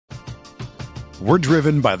We're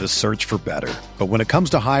driven by the search for better. But when it comes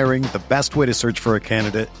to hiring, the best way to search for a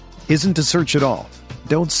candidate isn't to search at all.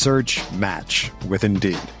 Don't search, match with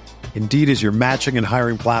Indeed. Indeed is your matching and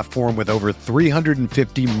hiring platform with over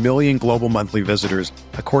 350 million global monthly visitors,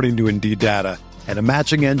 according to Indeed data, and a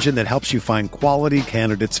matching engine that helps you find quality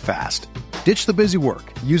candidates fast. Ditch the busy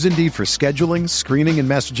work. Use Indeed for scheduling, screening, and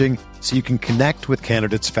messaging so you can connect with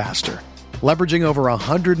candidates faster. Leveraging over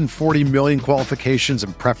 140 million qualifications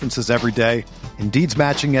and preferences every day, Indeed's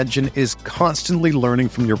matching engine is constantly learning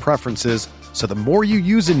from your preferences, so the more you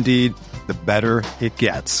use Indeed, the better it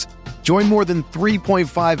gets. Join more than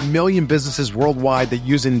 3.5 million businesses worldwide that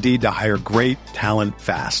use Indeed to hire great talent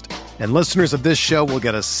fast. And listeners of this show will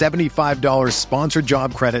get a $75 sponsored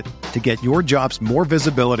job credit to get your jobs more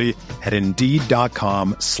visibility at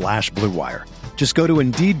Indeed.com/Blue Wire. Just go to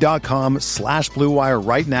Indeed.com/Blue Wire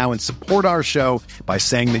right now and support our show by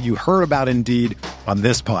saying that you heard about Indeed on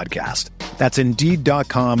this podcast. That's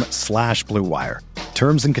Indeed.com/Blue Wire.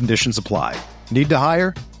 Terms and conditions apply. Need to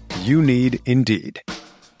hire? You need Indeed.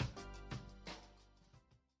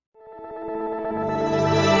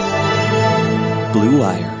 Blue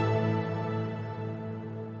Wire.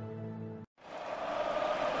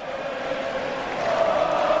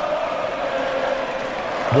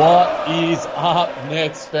 What is up,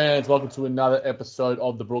 Nets fans? Welcome to another episode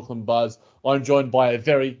of the Brooklyn Buzz. I'm joined by a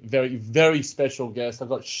very, very, very special guest. I've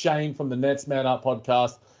got Shane from the Nets Man Up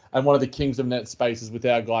podcast and one of the kings of net spaces with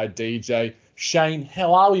our guy DJ. Shane,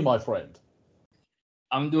 how are we, my friend?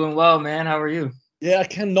 I'm doing well, man. How are you? Yeah, I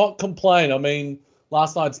cannot complain. I mean,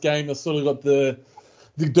 last night's game, I sort of got the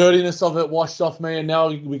dirtiness of it washed off me, and now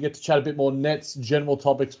we get to chat a bit more Nets general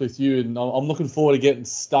topics with you, and I'm looking forward to getting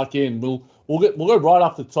stuck in. We'll go right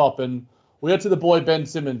off the top, and we'll go to the boy Ben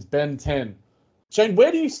Simmons, Ben 10. Shane,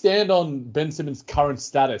 where do you stand on Ben Simmons' current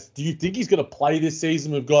status? Do you think he's going to play this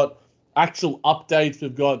season? We've got actual updates.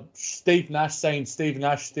 We've got Steve Nash saying Steve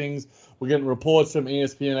Nash things. We're getting reports from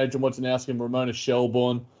ESPN, Adrian Wojnarowski, and Ramona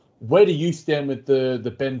Shelburne. Where do you stand with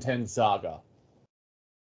the Ben 10 saga?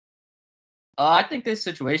 I think this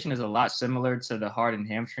situation is a lot similar to the Harden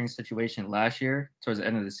hamstring situation last year towards the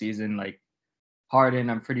end of the season. Like,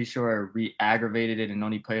 Harden, I'm pretty sure, re-aggravated it and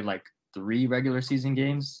only played like 3 regular season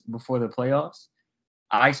games before the playoffs.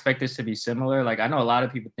 I expect this to be similar. Like, I know a lot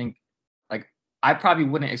of people think, like, I probably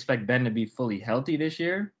wouldn't expect Ben to be fully healthy this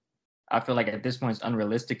year. I feel like at this point it's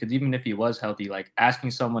unrealistic because even if he was healthy, like,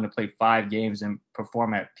 asking someone to play 5 games and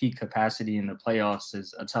perform at peak capacity in the playoffs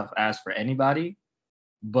is a tough ask for anybody.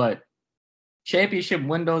 But championship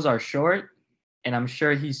windows are short, and I'm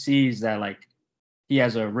sure he sees that, like, he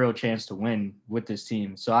has a real chance to win with this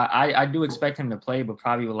team. So I do expect him to play, but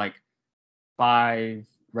probably with like 5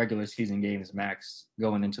 regular season games max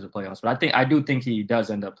going into the playoffs. But I do think he does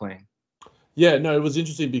end up playing. Yeah, no, it was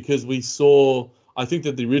interesting because we saw, I think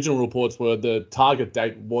that the original reports were the target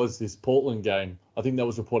date was this Portland game. I think that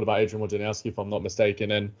was reported by Adrian Wojnarowski, if I'm not mistaken.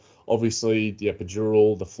 And obviously the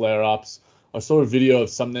epidural, the flare-ups. I saw a video of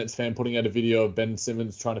some Nets fan putting out a video of Ben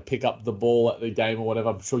Simmons trying to pick up the ball at the game or whatever.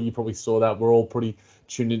 I'm sure you probably saw that. We're all pretty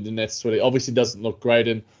tuned into Nets Twitter. Obviously doesn't look great.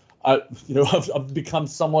 And, I've become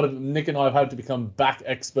somewhat of, Nick and I have had to become back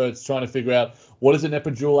experts trying to figure out what does an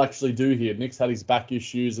epidural actually do here. Nick's had his back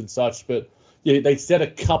issues and such. But, yeah, they said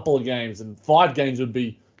a couple of games. And 5 games would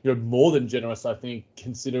be more than generous, I think,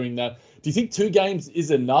 considering that. Do you think 2 games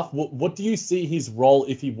is enough? What do you see his role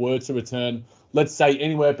if he were to return, let's say,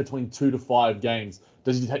 anywhere between 2 to 5 games?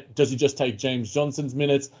 Does he just take James Johnson's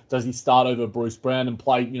minutes? Does he start over Bruce Brown and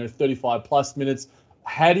play 35-plus minutes?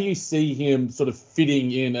 How do you see him sort of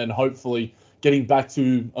fitting in and hopefully getting back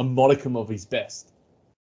to a modicum of his best?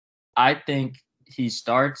 I think he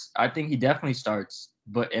starts. I think he definitely starts,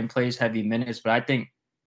 and plays heavy minutes. But I think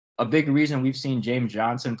a big reason we've seen James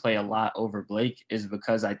Johnson play a lot over Blake is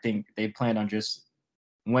because I think they plan on just,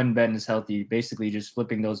 when Ben is healthy, basically just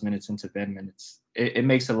flipping those minutes into Ben minutes. It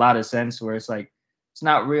makes a lot of sense where it's like, it's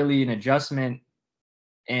not really an adjustment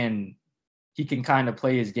and he can kind of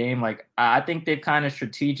play his game. Like, I think they've kind of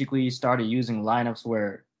strategically started using lineups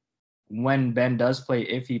where when Ben does play,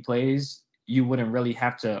 if he plays, you wouldn't really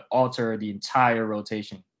have to alter the entire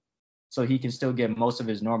rotation. So he can still get most of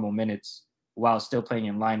his normal minutes while still playing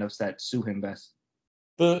in lineups that suit him best.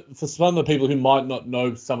 For some of the people who might not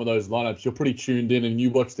know some of those lineups, you're pretty tuned in and you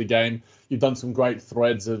watch the game. You've done some great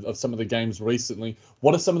threads of some of the games recently.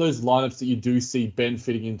 What are some of those lineups that you do see Ben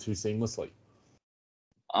fitting into seamlessly?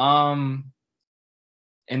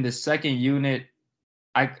 In the second unit,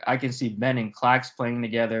 I can see Ben and Clax playing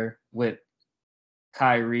together with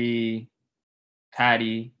Kyrie,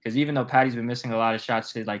 Patty, because even though Patty's been missing a lot of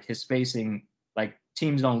shots, his spacing, like,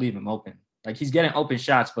 teams don't leave him open. Like, he's getting open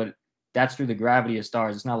shots, but that's through the gravity of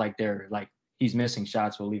stars. It's not like they're like he's missing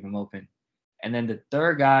shots, we'll leave him open. And then the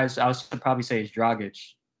third guys, I would probably say is Dragic.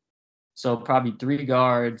 So probably 3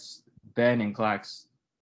 guards, Ben and Clax.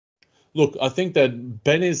 Look, I think that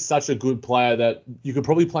Ben is such a good player that you could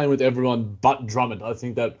probably play him with everyone but Drummond. I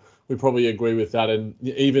think that we probably agree with that. And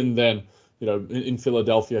even then, in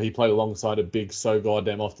Philadelphia, he played alongside a big so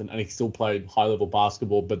goddamn often, and he still played high-level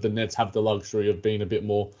basketball. But the Nets have the luxury of being a bit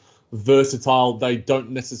more versatile. They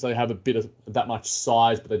don't necessarily have a bit of that much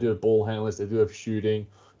size, but they do have ball handlers. They do have shooting.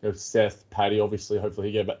 Seth, Patty, obviously,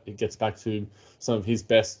 hopefully he gets back to some of his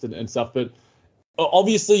best and stuff. But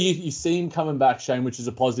obviously, you see him coming back, Shane, which is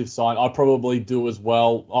a positive sign. I probably do as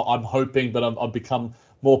well. I'm hoping, but I've become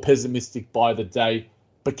more pessimistic by the day.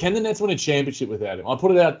 But can the Nets win a championship without him? I put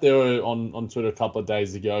it out there on Twitter a couple of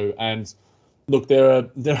days ago, and look, there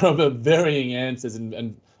are varying answers,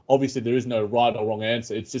 and obviously there is no right or wrong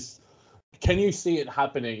answer. It's just, can you see it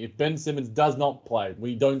happening? If Ben Simmons does not play,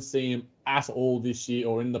 we don't see him at all this year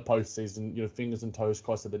or in the postseason, fingers and toes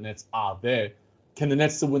crossed that the Nets are there. Can the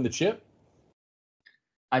Nets still win the chip?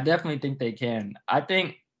 I definitely think they can. I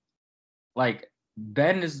think, like,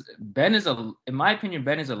 Ben is in my opinion,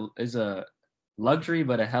 Ben is a luxury,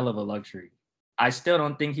 but a hell of a luxury. I still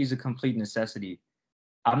don't think he's a complete necessity.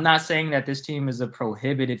 I'm not saying that this team is a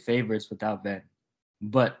prohibited favorites without Ben,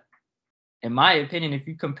 but in my opinion, if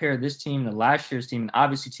you compare this team to last year's team, and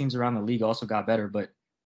obviously teams around the league also got better, but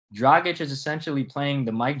Dragic is essentially playing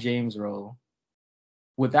the Mike James role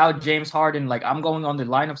without James Harden. Like, I'm going on the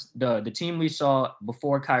lineups, the team we saw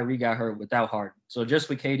before Kyrie got hurt without Harden. So just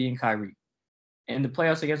with KD and Kyrie. In the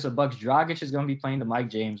playoffs against the Bucks, Dragic is going to be playing the Mike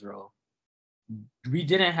James role. We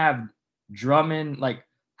didn't have Drummond. Like,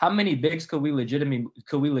 how many bigs could we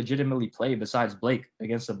legitimately play besides Blake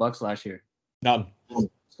against the Bucks last year? None.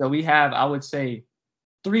 So we have, I would say,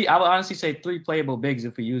 3. I would honestly say 3 playable bigs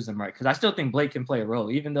if we use them right, because I still think Blake can play a role,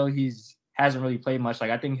 even though hasn't really played much.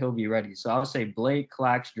 Like, I think he'll be ready. So I would say Blake,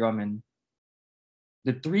 Clax, Drummond.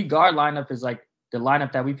 The 3 guard lineup is like the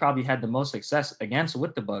lineup that we probably had the most success against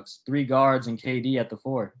with the Bucks. 3 guards and KD at the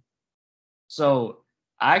 4. So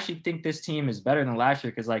I actually think this team is better than last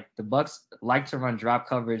year because, like, the Bucks like to run drop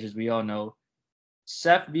coverage, as we all know.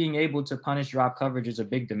 Seth being able to punish drop coverage is a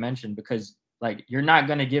big dimension because, like, you're not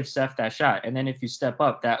going to give Seth that shot. And then if you step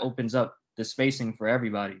up, that opens up the spacing for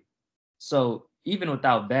everybody. So even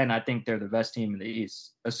without Ben, I think they're the best team in the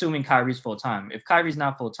East, assuming Kyrie's full-time. If Kyrie's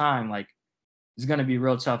not full-time, like, it's going to be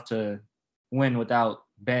real tough to win without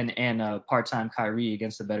Ben and part-time Kyrie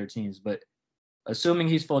against the better teams. But assuming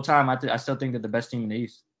he's full-time, I still think they're the best team in the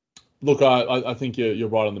East. Look, I think you're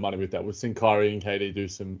right on the money with that. We've seen Kyrie and KD do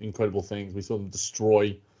some incredible things. We saw them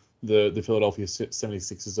destroy the Philadelphia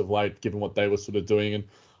 76ers of late, given what they were sort of doing. And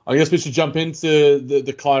I guess we should jump into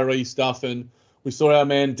the Kyrie stuff. And we saw our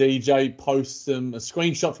man DJ post a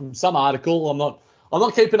screenshot from some article. I'm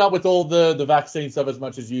not keeping up with all the vaccine stuff as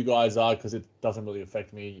much as you guys are, because it doesn't really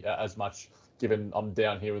affect me as much, given I'm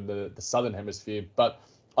down here in the southern hemisphere. But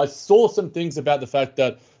I saw some things about the fact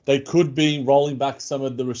that they could be rolling back some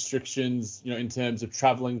of the restrictions, in terms of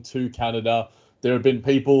traveling to Canada. There have been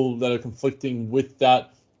people that are conflicting with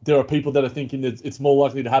that. There are people that are thinking that it's more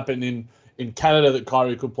likely to happen in Canada that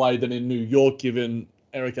Kyrie could play than in New York, given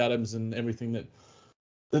Eric Adams and everything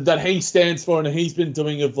that he stands for and he's been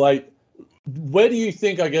doing of late. Where do you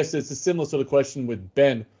think, I guess it's a similar sort of question with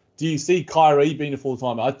Ben, do you see Kyrie being a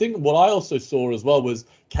full-timer? I think what I also saw as well was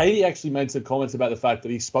Katie actually made some comments about the fact that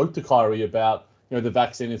he spoke to Kyrie about the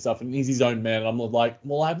vaccine and stuff, and he's his own man. And I'm like,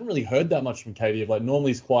 well, I haven't really heard that much from Katie. Like,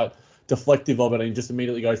 normally he's quite deflective of it and he just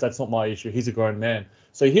immediately goes, that's not my issue. He's a grown man.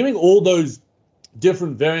 So hearing all those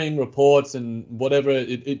different varying reports and whatever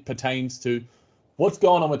it pertains to, what's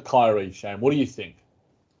going on with Kyrie, Shane? What do you think?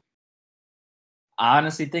 I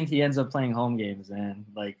honestly think he ends up playing home games, man.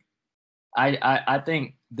 Like, I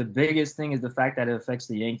think the biggest thing is the fact that it affects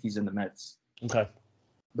the Yankees and the Mets. Okay.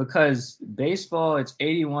 Because baseball, it's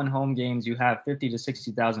 81 home games. You have 50 to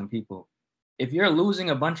 60,000 people. If you're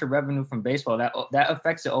losing a bunch of revenue from baseball, that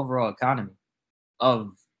affects the overall economy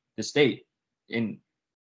of the state. And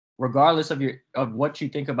regardless of what you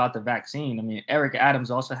think about the vaccine, I mean, Eric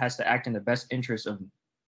Adams also has to act in the best interest of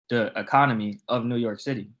the economy of New York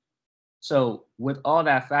City. So with all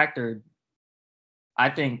that factored,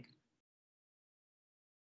 I think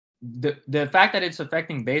the fact that it's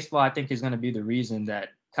affecting baseball, I think, is going to be the reason that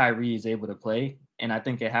Kyrie is able to play. And I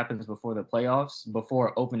think it happens before the playoffs,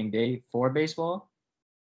 before opening day for baseball.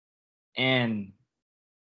 And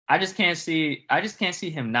I just can't see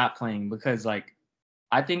him not playing because, like,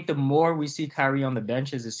 I think the more we see Kyrie on the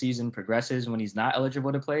bench as the season progresses when he's not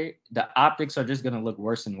eligible to play, the optics are just going to look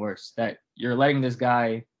worse and worse. That you're letting this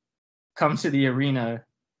guy come to the arena,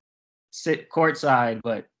 sit courtside,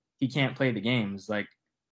 but he can't play the games. Like,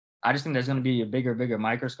 I just think there's going to be a bigger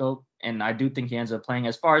microscope, and I do think he ends up playing.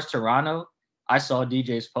 As far as Toronto, I saw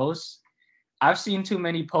DJ's posts. I've seen too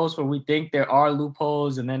many posts where we think there are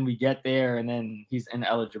loopholes, and then we get there, and then he's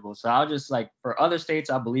ineligible. So I'll just, like, for other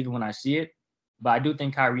states, I'll believe it when I see it. But I do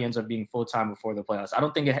think Kyrie ends up being full-time before the playoffs. I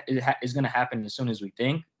don't think it's going to happen as soon as we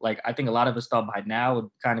think. Like, I think a lot of us thought by now would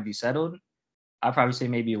kind of be settled. I'd probably say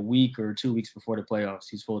maybe a week or 2 weeks before the playoffs,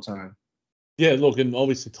 he's full-time. Yeah, look, and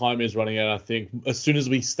obviously time is running out. I think as soon as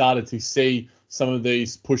we started to see some of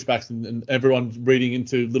these pushbacks and everyone reading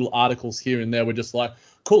into little articles here and there, we're just like,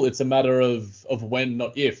 cool, it's a matter of when,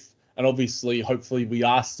 not if. And obviously, hopefully, we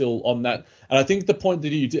are still on that. And I think the point that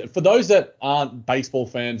you did, for those that aren't baseball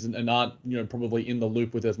fans and aren't, probably in the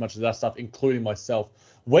loop with as much of that stuff, including myself,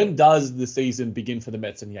 when does the season begin for the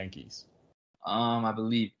Mets and Yankees? I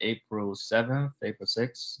believe April 7th, April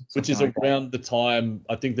 6th. Which is like around the time,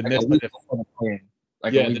 I think the like Nets...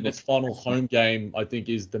 the Nets' final home game, I think,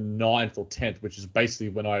 is the 9th or 10th, which is basically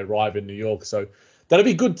when I arrive in New York. So that'll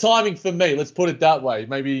be good timing for me. Let's put it that way.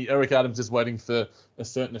 Maybe Eric Adams is waiting for a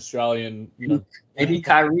certain Australian, Maybe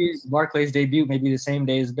Kyrie's Barclays debut may be the same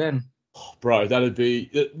day as Ben. Oh, bro, that'd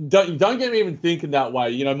be... Don't get me even thinking that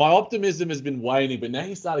way. My optimism has been waning, but now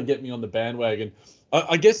you started getting me on the bandwagon.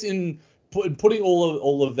 I guess in putting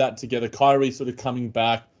all of that together, Kyrie sort of coming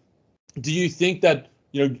back, do you think that,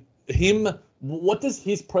 him... What does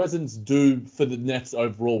his presence do for the Nets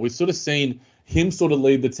overall? We've sort of seen him sort of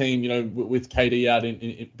lead the team, with KD out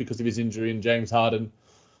in because of his injury and James Harden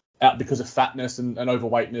out because of fatness and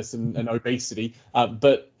overweightness and obesity.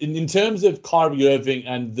 But in terms of Kyrie Irving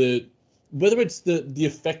and whether it's the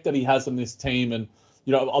effect that he has on this team, and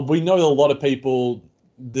we know a lot of people,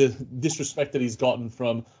 the disrespect that he's gotten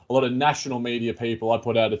from a lot of national media people. I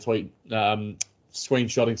put out a tweet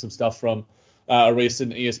screenshotting some stuff from a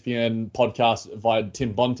recent ESPN podcast via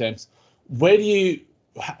Tim Bontemps.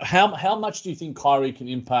 How much do you think Kyrie can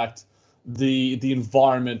impact the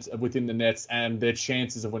environment within the Nets and their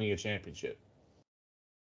chances of winning a championship?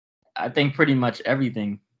 I think pretty much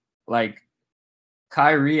everything. Like,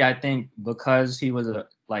 Kyrie, I think because he was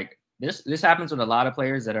this happens with a lot of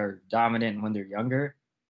players that are dominant when they're younger.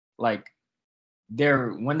 Like,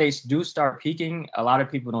 when they do start peaking, a lot of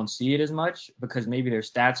people don't see it as much because maybe their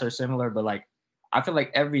stats are similar, but like, I feel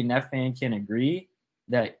like every Net fan can agree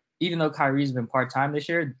that even though Kyrie's been part-time this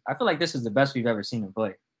year, I feel like this is the best we've ever seen him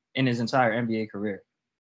play in his entire NBA career.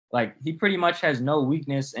 Like, he pretty much has no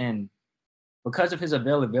weakness, and because of his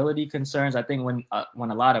availability concerns, I think when a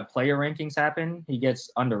lot of player rankings happen, he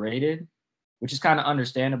gets underrated, which is kind of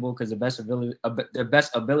understandable because the best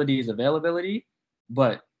ability is availability.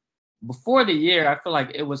 But before the year, I feel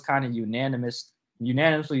like it was kind of unanimously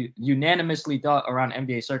thought around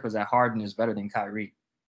NBA circles that Harden is better than Kyrie.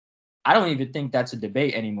 I don't even think that's a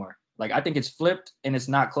debate anymore. Like, I think it's flipped and it's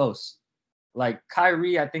not close. Like,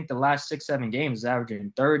 Kyrie, I think the last 6-7 games is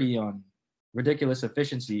averaging 30 on ridiculous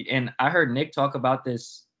efficiency. And I heard Nick talk about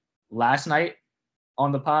this last night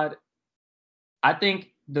on the pod. I think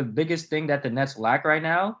the biggest thing that the Nets lack right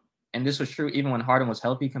now, and this was true even when Harden was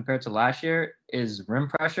healthy compared to last year, is rim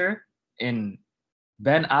pressure. And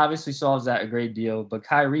Ben obviously solves that a great deal, but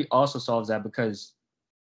Kyrie also solves that because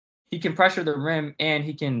he can pressure the rim and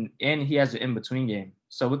he has an in-between game.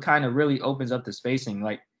 So it kind of really opens up the spacing.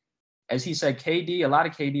 Like, as he said, a lot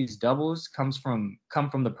of KD's doubles come from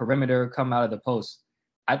the perimeter, come out of the post.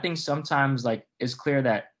 I think sometimes, like, it's clear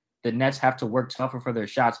that the Nets have to work tougher for their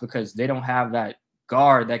shots because they don't have that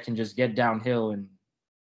guard that can just get downhill and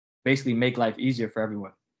basically make life easier for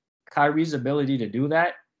everyone. Kyrie's ability to do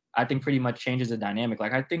that, I think, pretty much changes the dynamic.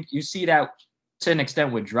 Like, I think you see that to an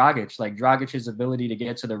extent with Dragic. Like, Dragic's ability to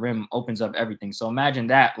get to the rim opens up everything. So imagine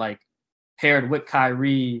that, like, paired with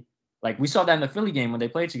Kyrie. Like, we saw that in the Philly game when they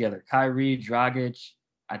played together. Kyrie, Dragic,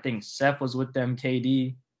 I think Seth was with them,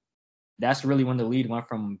 KD. That's really when the lead went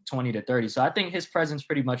from 20 to 30. So I think his presence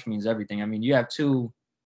pretty much means everything. I mean, you have two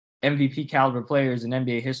MVP caliber players in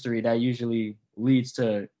NBA history that usually leads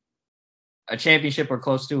to a championship or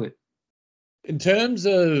close to it. In terms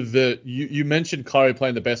of, you mentioned Kyrie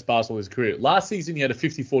playing the best basketball of his career. Last season, he had a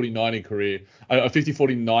 50-40-90 career, a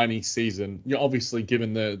 50-40-90 season. Obviously,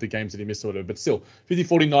 given the games that he missed or whatever, but still,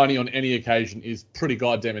 50-40-90 on any occasion is pretty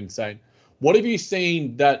goddamn insane. What have you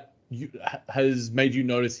seen that has made you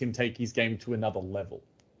notice him take his game to another level?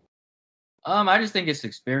 I just think it's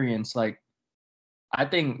experience. Like, I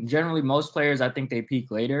think generally most players, I think they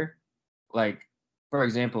peak later. Like, for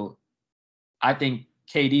example, I think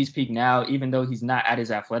KD's peak now, even though he's not at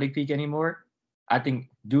his athletic peak anymore, I think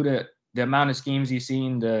due to the amount of schemes he's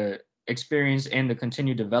seen, the experience and the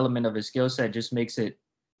continued development of his skill set just makes it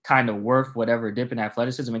kind of worth whatever dip in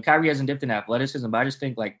athleticism. And Kyrie hasn't dipped in athleticism, but I just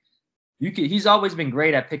think like he's always been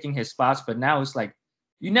great at picking his spots, but now it's like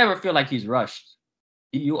you never feel like he's rushed.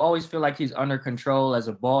 You always feel like he's under control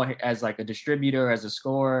as like a distributor, as a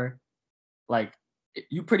scorer. Like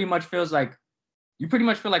you pretty much feel like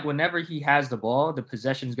whenever he has the ball, the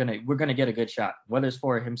possession's we're gonna get a good shot, whether it's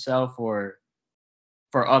for himself or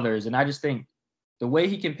for others. And I just think the way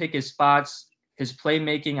he can pick his spots, his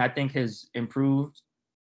playmaking, I think has improved.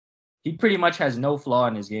 He pretty much has no flaw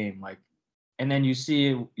in his game. Like, and then you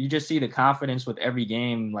just see the confidence with every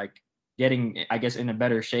game, like getting, I guess, in a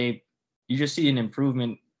better shape. You just see an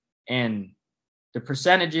improvement, and the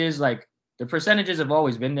percentages have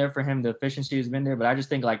always been there for him. The efficiency has been there, but I just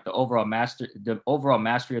think like the overall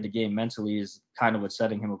mastery of the game mentally is kind of what's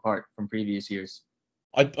setting him apart from previous years.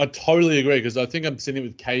 I totally agree, because I think I'm sitting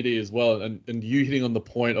with KD as well, and you hitting on the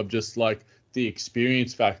point of just like the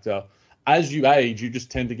experience factor. As you age, you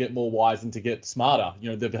just tend to get more wise and to get smarter.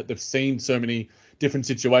 You know, they've seen so many different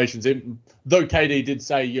situations. Though KD did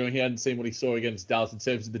say, you know, he hadn't seen what he saw against Dallas in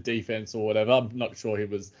terms of the defense or whatever. I'm not sure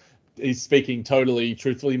he's speaking totally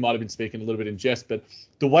truthfully. He might have been speaking a little bit in jest, but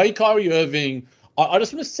the way Kyrie Irving, I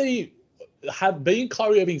just want to see being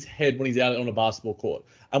Kyrie Irving's head when he's out on a basketball court,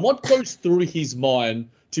 and what goes through his mind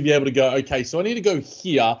to be able to go, okay, so I need to go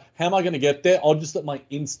here. How am I going to get there? I'll just let my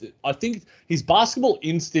instinct. I think his basketball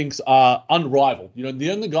instincts are unrivaled. You know, the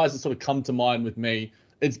only guys that sort of come to mind with me,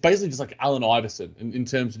 it's basically just like Allen Iverson in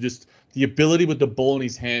terms of just the ability with the ball in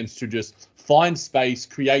his hands to just find space,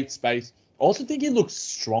 create space. I also think he looks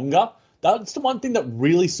stronger. That's the one thing that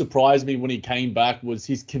really surprised me when he came back, was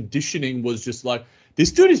his conditioning was just like,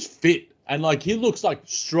 this dude is fit. And, like, he looks, like,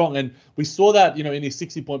 strong. And we saw that, you know, in his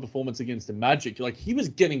 60-point performance against the Magic. Like, he was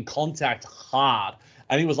getting contact hard.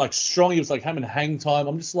 And he was, like, strong. He was, like, having hang time.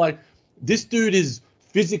 I'm just like, this dude is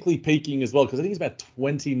physically peaking as well, because I think he's about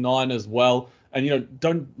 29 as well. And, you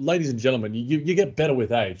know, ladies and gentlemen, you get better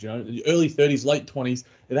with age. You know, early 30s, late 20s.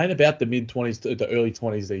 It ain't about the mid-20s to the early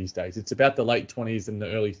 20s these days. It's about the late 20s and the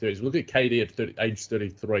early 30s. Look at KD at age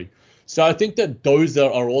 33. So I think that those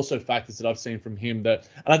are also factors that I've seen from him. And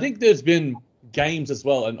I think there's been games as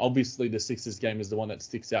well, and obviously the Sixers game is the one that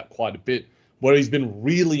sticks out quite a bit, where he's been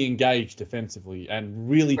really engaged defensively and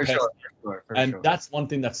really passionate. For sure. That's one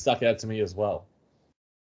thing that stuck out to me as well.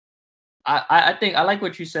 I think I like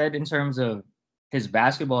what you said in terms of his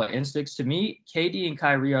basketball instincts. To me, KD and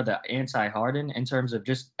Kyrie are the anti-Harden in terms of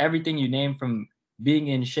just everything you name, from being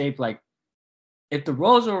in shape. Like, if the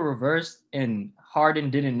roles were reversed and Harden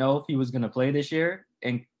didn't know if he was going to play this year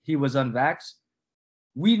and he was unvaxxed,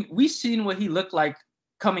 we seen what he looked like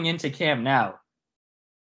coming into camp now.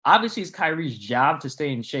 Obviously, it's Kyrie's job to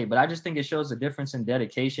stay in shape, but I just think it shows a difference in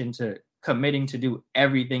dedication to committing to do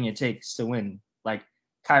everything it takes to win. Like,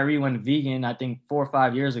 Kyrie went vegan, I think, 4 or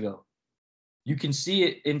 5 years ago. You can see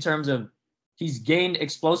it in terms of he's gained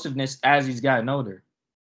explosiveness as he's gotten older.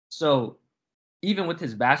 So even with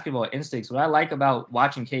his basketball instincts, what I like about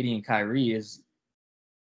watching KD and Kyrie is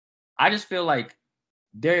I just feel like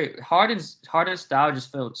Harden's style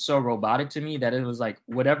just felt so robotic to me that it was like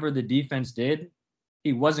whatever the defense did,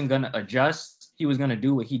 he wasn't going to adjust. He was going to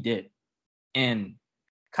do what he did. And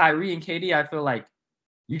Kyrie and KD, I feel like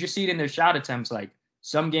you just see it in their shot attempts. Like,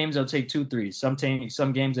 some games they'll take 2 threes, some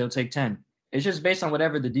games they'll take 10. It's just based on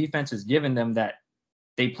whatever the defense has given them that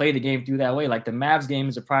they play the game through that way. Like, the Mavs game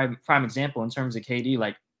is a prime example in terms of KD.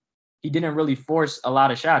 Like, he didn't really force a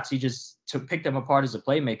lot of shots. He just picked them apart as a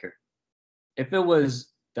playmaker. If it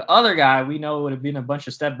was the other guy, we know it would have been a bunch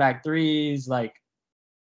of step back threes. Like,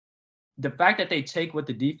 the fact that they take what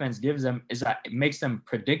the defense gives them is that it makes them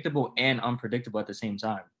predictable and unpredictable at the same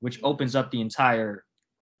time, which opens up the entire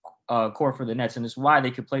court for the Nets. And it's why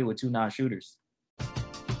they could play with 2 non-shooters.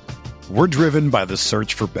 We're driven by the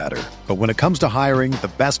search for better. But when it comes to hiring,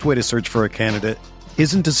 the best way to search for a candidate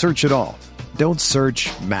isn't to search at all. Don't search,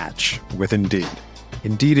 match with Indeed.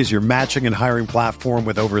 Indeed is your matching and hiring platform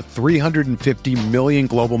with over 350 million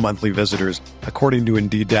global monthly visitors, according to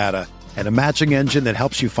Indeed data, and a matching engine that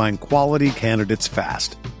helps you find quality candidates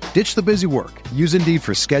fast. Ditch the busy work. Use Indeed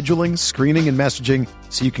for scheduling, screening, and messaging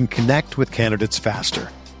so you can connect with candidates faster.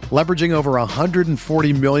 Leveraging over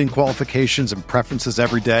 140 million qualifications and preferences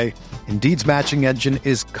every day, Indeed's matching engine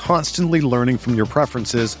is constantly learning from your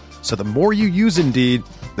preferences, so the more you use Indeed,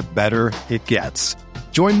 the better it gets.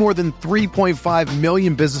 Join more than 3.5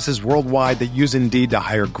 million businesses worldwide that use Indeed to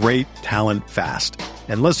hire great talent fast.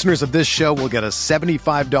 And listeners of this show will get a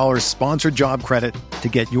 $75 sponsored job credit to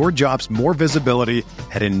get your jobs more visibility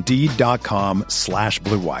at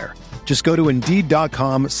Indeed.com/Blue Wire. Just go to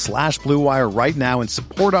Indeed.com/Blue Wire right now and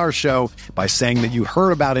support our show by saying that you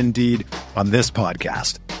heard about Indeed on this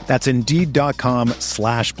podcast. That's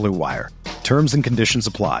Indeed.com/Blue Wire. Terms and conditions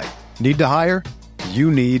apply. Need to hire?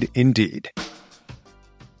 You need Indeed.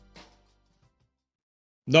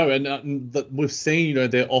 No, and we've seen,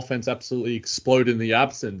 their offense absolutely explode in the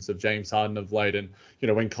absence of James Harden of late. And,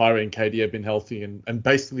 when Kyrie and KD have been healthy and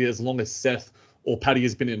basically as long as Seth or Patty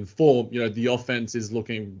has been in form, the offense is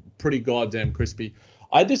looking pretty goddamn crispy.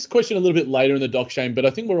 I had this question a little bit later in the doc, Shane, but I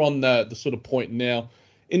think we're on the sort of point now.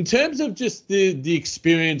 In terms of just the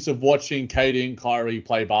experience of watching KD and Kyrie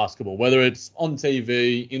play basketball, whether it's on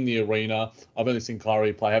TV, in the arena, I've only seen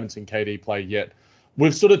Kyrie play, I haven't seen KD play yet.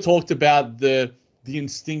 We've sort of talked about the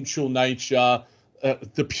instinctual nature,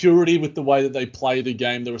 the purity with the way that they play the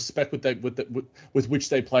game, the respect with which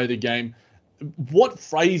they play the game. What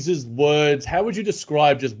phrases, words, how would you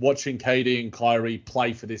describe just watching KD and Kyrie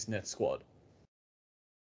play for this Nets squad?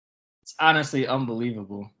 It's honestly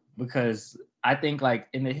unbelievable because I think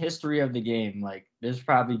in the history of the game, there's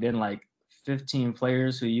probably been 15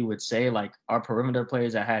 players who you would say are perimeter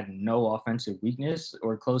players that had no offensive weakness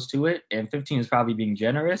or close to it. And 15 is probably being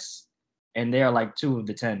generous. And they are 2 of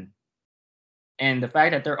the 10. And the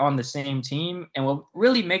fact that they're on the same team, and what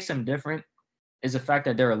really makes them different is the fact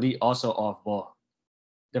that they're elite also off ball.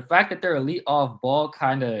 The fact that they're elite off ball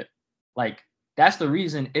kind of that's the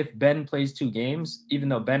reason if Ben plays 2 games, even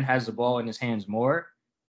though Ben has the ball in his hands more,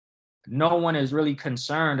 no one is really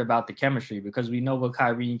concerned about the chemistry because we know what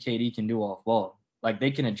Kyrie and KD can do off ball. They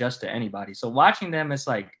can adjust to anybody. So watching them, it's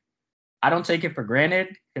I don't take it for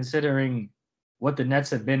granted considering what the Nets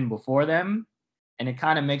have been before them. And it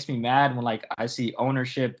kind of makes me mad when I see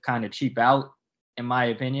ownership kind of cheap out, in my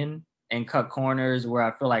opinion, and cut corners where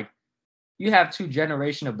I feel you have 2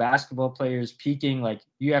 generation of basketball players peaking,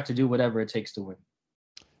 you have to do whatever it takes to win.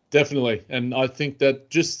 Definitely. And I think that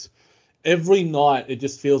just every night it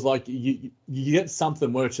just feels like you get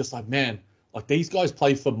something where it's just man, these guys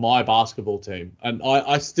play for my basketball team. And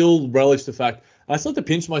I still relish the fact, and I still have to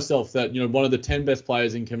pinch myself that, one of the 10 best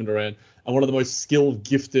players in Kevin Durant and one of the most skilled,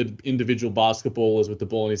 gifted individual basketballers with the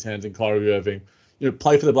ball in his hands in Kyrie Irving,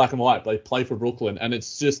 play for the black and white, play for Brooklyn. And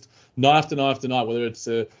it's just night after night after night, whether it's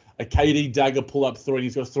a KD dagger pull-up 3 and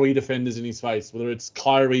he's got 3 defenders in his face, whether it's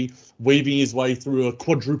Kyrie weaving his way through a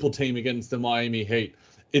quadruple team against the Miami Heat.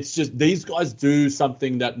 It's just these guys do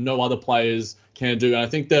something that no other players can do. And I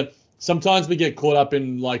think that sometimes we get caught up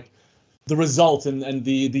in the result and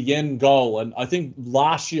the end goal. And I think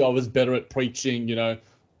last year I was better at preaching,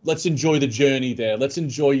 let's enjoy the journey there. Let's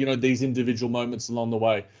enjoy, these individual moments along the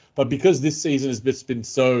way. But because this season has just been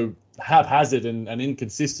so haphazard and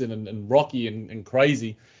inconsistent and rocky and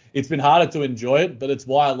crazy, it's been harder to enjoy it. But it's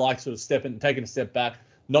why I like sort of taking a step back,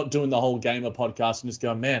 not doing the whole Gamer podcast and just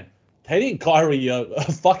going, man, KD and Kyrie are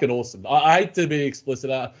fucking awesome. I hate to be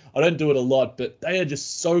explicit. I don't do it a lot, but they are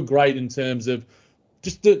just so great in terms of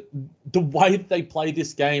just the way that they play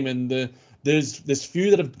this game. And there's few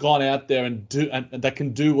that have gone out there and that can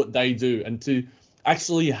do what they do. And to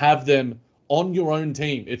actually have them on your own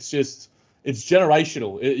team, it's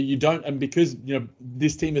generational. And because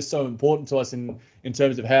this team is so important to us in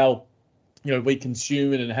terms of how we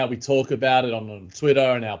consume it and how we talk about it on Twitter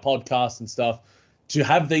and our podcasts and stuff. To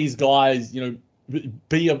have these guys,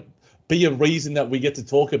 be a reason that we get to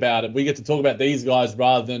talk about it. We get to talk about these guys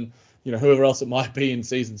rather than, whoever else it might be in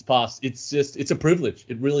seasons past. It's a privilege.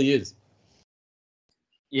 It really is.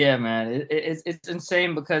 Yeah, man. It's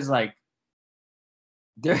insane because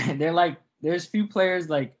there's few players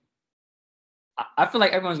I feel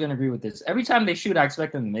like everyone's gonna agree with this. Every time they shoot, I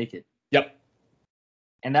expect them to make it. Yep.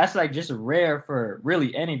 And that's just rare for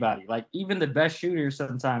really anybody. Even the best shooters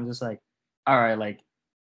sometimes it's all right,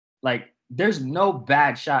 there's no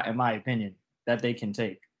bad shot, in my opinion, that they can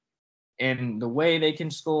take. And the way they can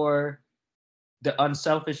score, the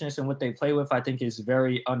unselfishness and what they play with, I think is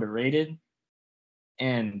very underrated.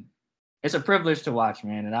 And it's a privilege to watch,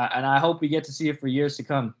 man. And I hope we get to see it for years to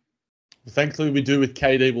come. Thankfully, we do with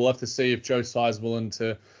KD. We'll have to see if Joe Tsai's willing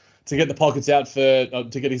to get the pockets out to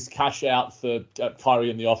get his cash out for Kyrie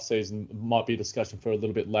in the offseason. Might be a discussion for a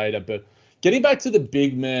little bit later, but. Getting back to the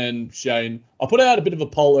big man, Shane, I put out a bit of a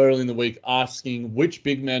poll early in the week asking which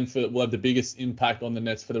big man will have the biggest impact on the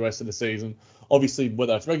Nets for the rest of the season. Obviously,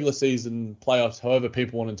 whether it's regular season, playoffs, however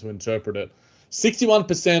people wanted to interpret it.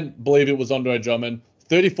 61% believe it was Andre Drummond,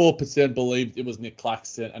 34% believed it was Nick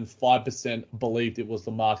Claxton, and 5% believed it was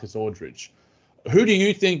LaMarcus Aldridge. Who do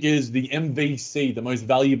you think is the MVC, the most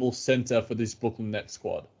valuable center for this Brooklyn Nets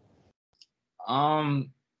squad?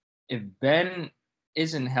 If Ben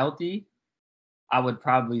isn't healthy, I would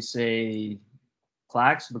probably say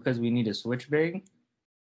Clax because we need a switch big.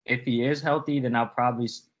 If he is healthy, then I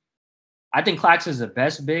think Clax is the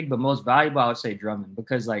best big, but most valuable, I would say Drummond,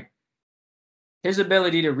 because like his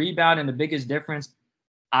ability to rebound and the biggest difference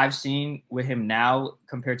I've seen with him now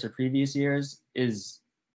compared to previous years is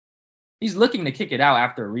he's looking to kick it out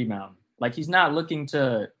after a rebound. Like he's not looking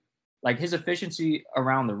to, like his efficiency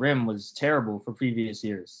around the rim was terrible for previous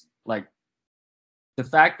years. Like the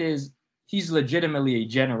fact is he's legitimately a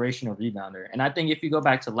generational rebounder. And I think if you go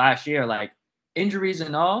back to last year, like injuries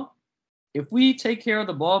and all, if we take care of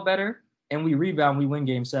the ball better and we rebound, we win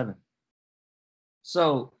game 7.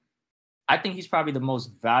 So I think he's probably the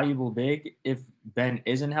most valuable big if Ben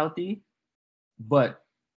isn't healthy. But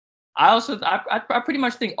I pretty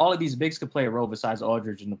much think all of these bigs could play a role besides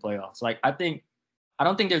Aldridge in the playoffs. Like I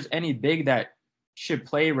don't think there's any big that should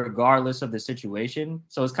play regardless of the situation.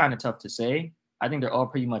 So it's kind of tough to say. I think they're all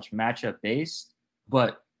pretty much matchup based.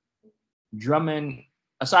 But Drummond,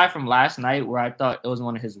 aside from last night where I thought it was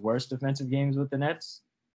one of his worst defensive games with the Nets,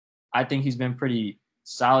 I think he's been pretty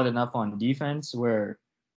solid enough on defense where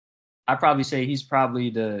I probably say he's probably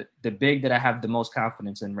the big that I have the most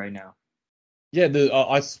confidence in right now. Yeah,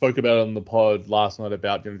 I spoke about it on the pod last night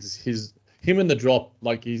about just him in the drop.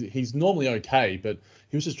 Like he's normally okay, but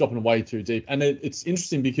he was just dropping way too deep. And it's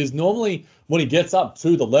interesting because normally when he gets up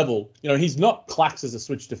to the level, he's not Clax as a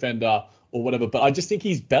switch defender or whatever. But I just think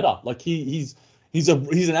he's better. Like he's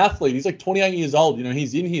an athlete. He's like 28 years old.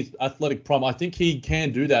 He's in his athletic prime. I think he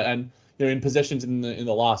can do that. And in possessions in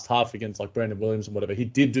the last half against like Brandon Williams and whatever, he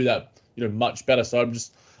did do that much better. So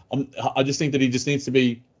I just think that he just needs to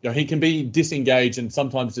be, he can be disengaged and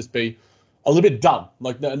sometimes just be a little bit dumb.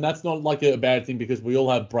 And that's not like a bad thing because we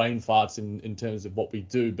all have brain farts in terms of what we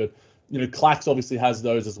do. But, Clax obviously has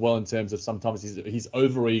those as well in terms of sometimes his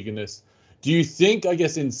over-eagerness. Do you think, I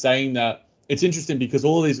guess, in saying that, it's interesting because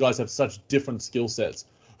all of these guys have such different skill sets.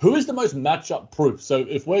 Who is the most matchup proof? So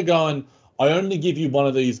if we're going, I only give you one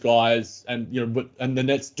of these guys, and and the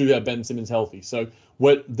Nets do have Ben Simmons healthy. So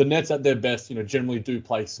the Nets at their best, generally do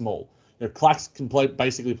play small. Clax can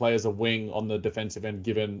basically play as a wing on the defensive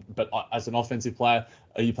end, but as an offensive player,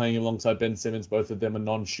 are you playing alongside Ben Simmons? Both of them are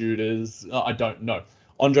non-shooters. I don't know.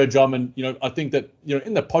 Andre Drummond, I think that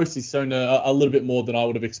in the post he's shown a little bit more than I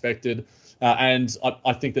would have expected, and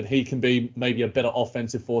I think that he can be maybe a better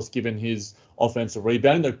offensive force given his offensive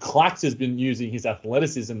rebounding. Though Clax has been using his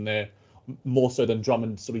athleticism there more so than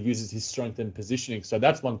Drummond sort of uses his strength and positioning. So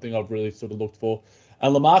that's one thing I've really sort of looked for.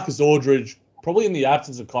 And LaMarcus Aldridge, probably in the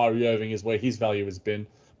absence of Kyrie Irving, is where his value has been.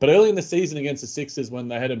 But early in the season against the Sixers when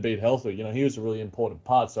they hadn't been healthy, he was a really important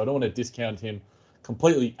part. So I don't want to discount him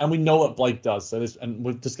completely. And we know what Blake does. And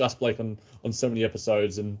we've discussed Blake on so many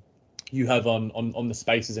episodes, and you have on the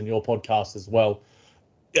Spaces in your podcast as well.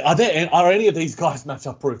 Are any of these guys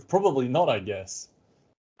matchup proof? Probably not, I guess.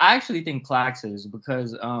 I actually think Clax is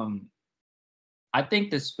because I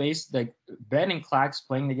think the space that Ben and Clax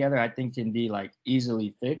playing together, I think can be like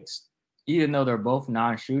easily fixed, even though they're both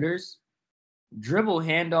non-shooters. Dribble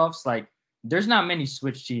handoffs, like there's not many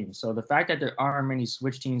switch teams. So the fact that there aren't many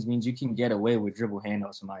switch teams means you can get away with dribble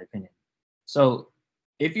handoffs, in my opinion. So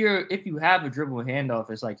if you have a dribble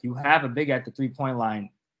handoff, it's like you have a big at the 3-point line,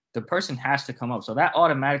 the person has to come up. So that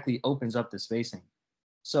automatically opens up the spacing.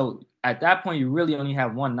 So at that point, you really only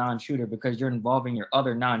have one non-shooter because you're involving your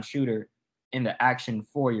other non-shooter in the action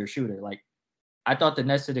for your shooter. Like I thought the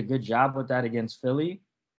Nets did a good job with that against Philly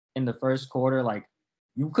in the first quarter. Like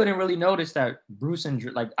you couldn't really notice that Bruce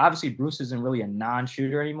obviously Bruce isn't really a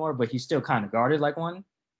non-shooter anymore, but he's still kind of guarded like one.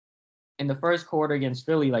 In the first quarter against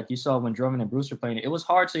Philly, like you saw when Drummond and Bruce were playing, it was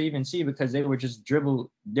hard to even see because they were just doing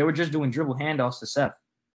dribble handoffs to Seth.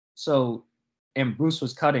 So, and Bruce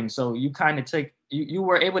was cutting. So you kind of you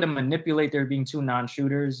were able to manipulate there being two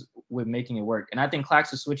non-shooters with making it work. And I think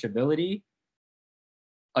Clax's switchability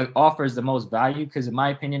offers the most value because, in my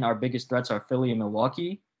opinion, our biggest threats are Philly and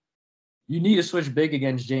Milwaukee. You need to switch big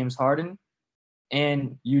against James Harden,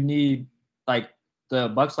 and you need like the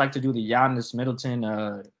Bucks like to do the Giannis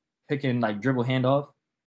Middleton pick and like dribble handoff.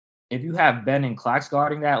 If you have Ben and Clax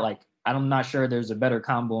guarding that, like I'm not sure there's a better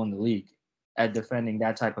combo in the league at defending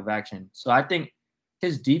that type of action. So I think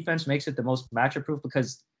his defense makes it the most matchup proof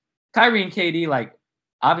because Kyrie and KD, like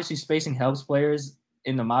obviously spacing helps players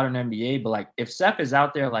in the modern NBA, but like if Seth is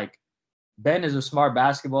out there, like Ben is a smart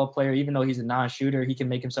basketball player, even though he's a non-shooter, he can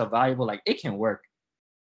make himself valuable. Like it can work.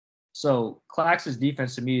 So Clax's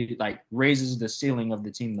defense to me like raises the ceiling of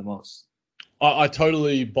the team the most. I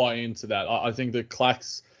totally buy into that. I think that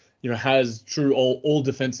Clax, has true all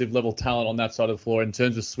defensive level talent on that side of the floor in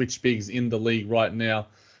terms of switch bigs in the league right now.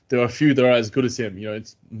 there are a few that are as good as him.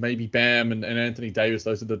 It's maybe Bam and Anthony Davis.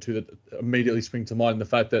 Those are the two that immediately spring to mind. And the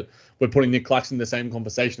fact that we're putting Nick Claxton in the same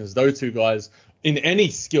conversation as those two guys in any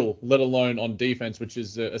skill, let alone on defense, which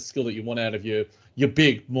is a skill that you want out of your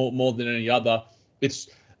big more than any other.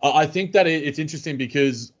 I think that it's interesting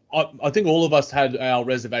because I think all of us had our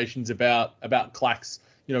reservations about Clax,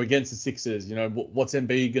 against the Sixers. What's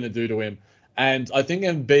Embiid going to do to him? And I think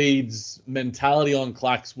Embiid's mentality on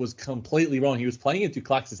Clax was completely wrong. He was playing into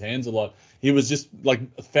Clax's hands a lot. He was just like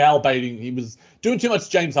foul baiting. He was doing too much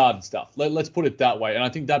James Harden stuff. Let's put it that way. And I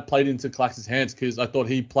think that played into Clax's hands because I thought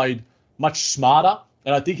he played much smarter.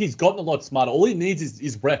 And I think he's gotten a lot smarter. All he needs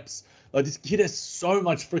is reps. Like, this kid has so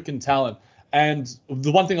much freaking talent. And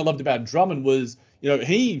the one thing I loved about Drummond was,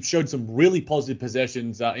 he showed some really positive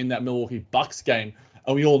possessions in that Milwaukee Bucks game.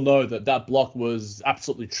 And we all know that block was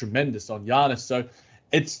absolutely tremendous on Giannis. So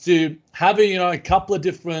it's to have a couple of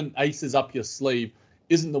different aces up your sleeve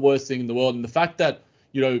isn't the worst thing in the world. And the fact that,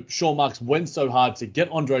 Sean Marks went so hard to get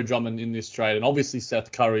Andre Drummond in this trade, and obviously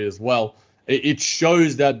Seth Curry as well, it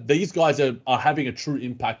shows that these guys are having a true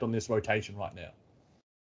impact on this rotation right now.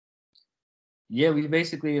 Yeah, we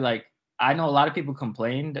basically, I know a lot of people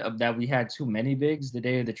complained that we had too many bigs the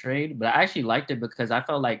day of the trade, but I actually liked it because I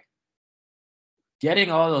felt like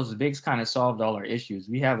getting all those bigs kind of solved all our issues.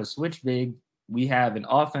 We have a switch big. We have an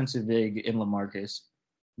offensive big in LaMarcus.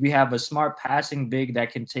 We have a smart passing big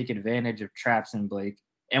that can take advantage of traps in Blake.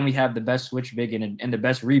 And we have the best switch big and the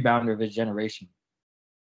best rebounder of his generation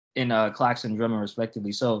in Claxton and Drummond,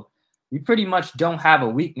 respectively. So we pretty much don't have a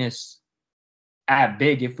weakness at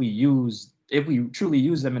big if we truly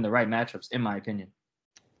use them in the right matchups, in my opinion.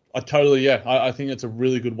 I think that's a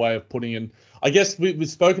really good way of putting in. I guess we've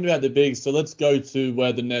spoken about the bigs, so let's go to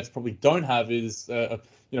where the Nets probably don't have is,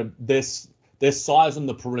 their size on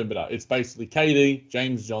the perimeter. It's basically KD,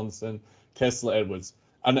 James Johnson, Kessler Edwards,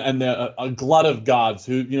 and they're a glut of guards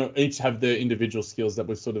who, each have their individual skills that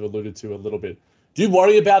we've sort of alluded to a little bit. Do you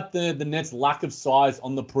worry about the Nets' lack of size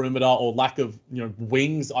on the perimeter or lack of,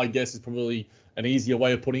 wings, I guess is probably an easier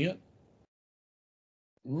way of putting it?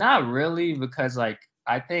 Not really, because,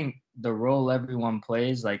 I think the role everyone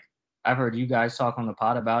plays, I've heard you guys talk on the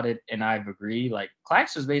pod about it, and I've agreed.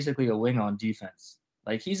 Clax is basically a wing on defense.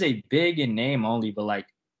 He's a big in name only, but,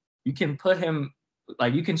 you can put him,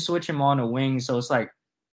 you can switch him on a wing. So it's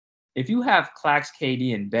if you have Clax,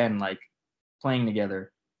 KD, and Ben, playing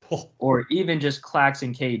together, or even just Clax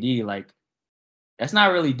and KD, that's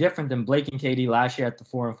not really different than Blake and KD last year at the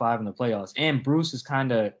 4 and 5 in the playoffs. And Bruce has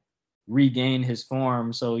kind of regained his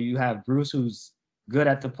form. So you have Bruce, who's good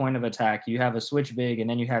at the point of attack. You have a switch big, and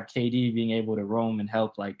then you have KD being able to roam and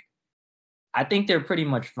help. I think they're pretty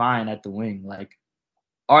much fine at the wing.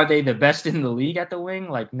 Are they the best in the league at the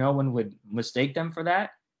wing? No one would mistake them for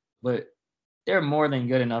that, but they're more than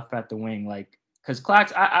good enough at the wing. Because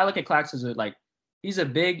Clax, I look at Clax as he's a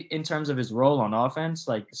big in terms of his role on offense,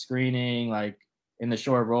 screening, in the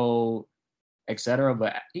short roll, etc.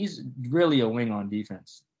 But he's really a wing on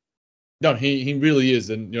defense. No, he really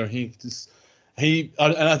is, and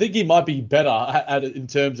and I think he might be better at it in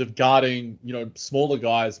terms of guarding, smaller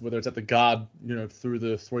guys, whether it's at the guard, through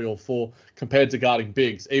the 3 or 4, compared to guarding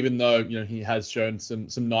bigs. Even though he has shown some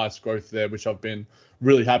nice growth there, which I've been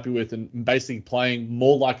really happy with, and basically playing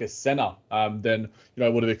more like a center than I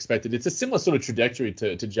would have expected. It's a similar sort of trajectory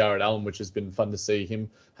to Jarrett Allen, which has been fun to see him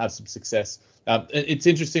have some success. It's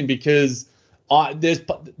interesting because there's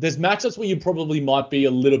matchups where you probably might be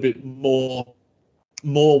a little bit more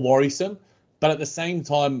worrisome. But at the same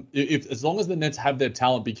time, as long as the Nets have their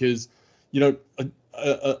talent, because, a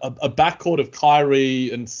backcourt of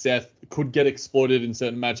Kyrie and Seth could get exploited in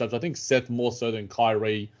certain matchups. I think Seth more so than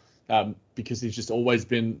Kyrie, because he's just always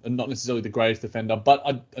been not necessarily the greatest defender,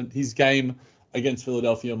 but his game against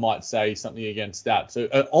Philadelphia might say something against that. So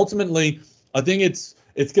ultimately, I think it's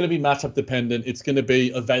going to be matchup dependent. It's going to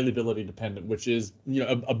be availability dependent, which is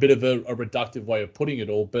a bit of a reductive way of putting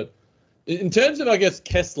it all. But in terms of, I guess,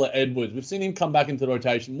 Kessler Edwards, we've seen him come back into the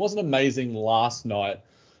rotation. Wasn't amazing last night.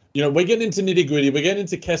 We're getting into nitty-gritty. We're getting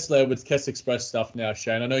into Kessler Edwards, Kess Express stuff now,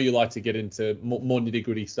 Shane. I know you like to get into more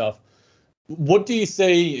nitty-gritty stuff. What do you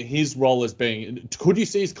see his role as being? Could you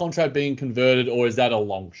see his contract being converted, or is that a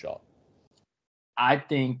long shot? I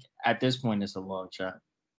think at this point it's a long shot,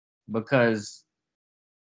 because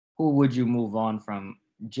who would you move on from?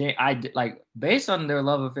 Based on their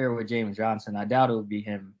love affair with James Johnson, I doubt it would be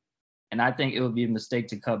him. And I think it would be a mistake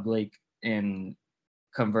to cut Blake and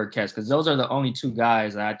convert Kess, because those are the only 2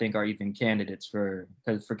 guys that I think are even candidates for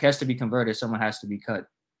Kess to be converted. Someone has to be cut.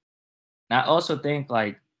 And I also think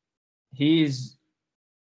he's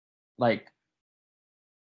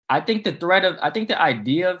I think the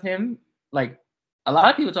idea of him, like a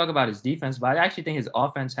lot of people talk about his defense, but I actually think his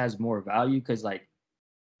offense has more value because like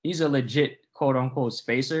he's a legit quote unquote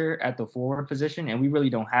spacer at the forward position, and we really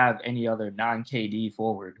don't have any other non-KD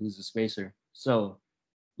forward who's a spacer. So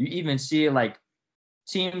you even see it like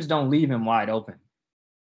teams don't leave him wide open.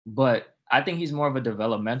 But I think he's more of a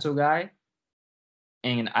developmental guy.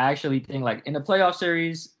 And I actually think like in the playoff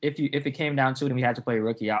series, if it came down to it and we had to play a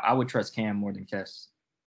rookie, I would trust Cam more than Kess.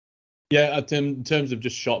 Yeah, in terms of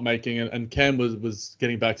just shot making, and Cam was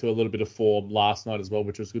getting back to a little bit of form last night as well,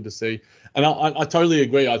 which was good to see. And I totally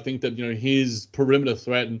agree. I think that his perimeter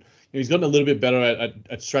threat, and he's gotten a little bit better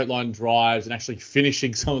at straight line drives and actually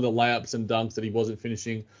finishing some of the layups and dunks that he wasn't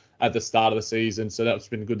finishing at the start of the season. So that's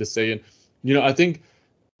been good to see. And I think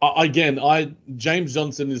James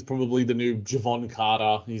Johnson is probably the new Javon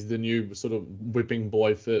Carter. He's the new sort of whipping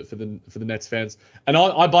boy for the Nets fans, and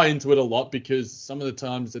I buy into it a lot because some of the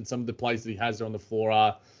times and some of the plays that he has on the floor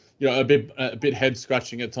are, a bit head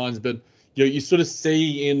scratching at times. But you sort of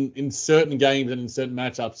see in certain games and in certain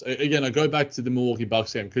matchups. Again, I go back to the Milwaukee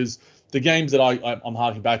Bucks game because the games that I'm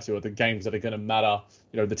harking back to are the games that are going to matter.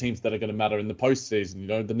 The teams that are going to matter in the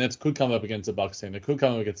postseason. The Nets could come up against the Bucks team. They could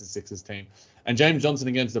come up against the Sixers team. And James Johnson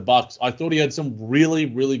against the Bucks, I thought he had some really,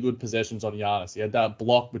 really good possessions on Giannis. He had that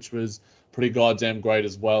block, which was pretty goddamn great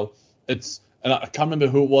as well. And I can't remember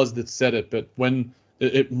who it was that said it, but when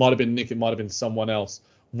it might have been Nick, it might have been someone else.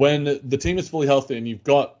 When the team is fully healthy and you've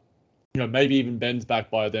got, maybe even Ben's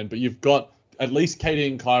back by then, but you've got at least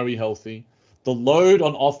KD and Kyrie healthy. The load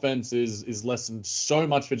on offense is lessened so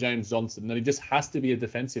much for James Johnson that he just has to be a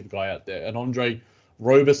defensive guy out there. An Andre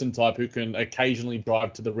Roberson type who can occasionally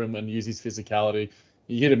drive to the rim and use his physicality.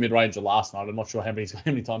 He hit a mid-ranger last night. I'm not sure how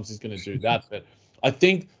many times he's going to do that. But I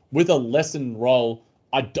think with a lessened role,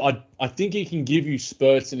 I think he can give you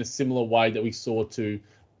spurts in a similar way that we saw to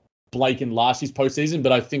Blake in last year's postseason.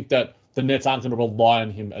 But I think that the Nets aren't going to rely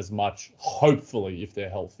on him as much, hopefully, if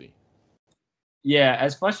they're healthy. Yeah,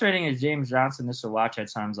 as frustrating as James Johnson is to watch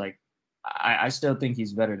at times, like I still think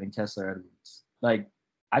he's better than Kessler Edwards. Like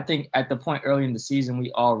I think at the point early in the season,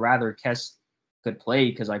 we all rather Kess could play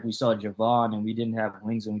because like we saw Javon and we didn't have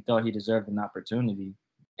wings and we thought he deserved an opportunity.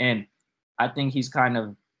 And I think he's kind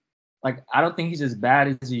of like I don't think he's as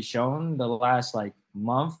bad as he's shown the last like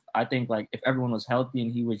month. I think like if everyone was healthy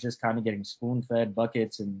and he was just kind of getting spoon-fed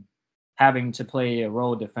buckets and having to play a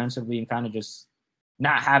role defensively and kind of just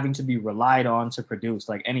not having to be relied on to produce.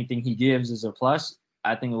 Like anything he gives is a plus.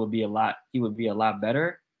 I think he would be a lot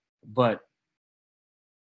better. But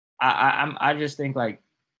I just think like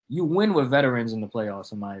you win with veterans in the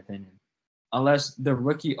playoffs, in my opinion. Unless the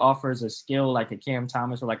rookie offers a skill like a Cam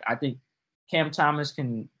Thomas, or like I think Cam Thomas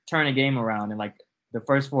can turn a game around in like the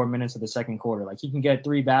first 4 minutes of the second quarter. Like he can get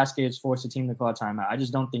 3 baskets, force the team to call timeout. I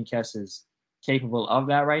just don't think Kess is capable of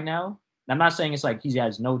that right now. And I'm not saying it's like he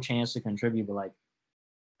has no chance to contribute, but like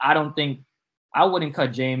I wouldn't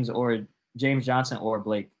cut James Johnson or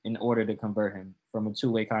Blake in order to convert him from a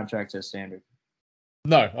 2-way contract to standard.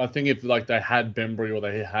 No, I think if like they had Bembry or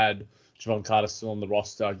they had Javon Carter still on the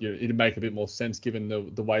roster, it'd make a bit more sense given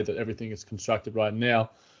the way that everything is constructed right now.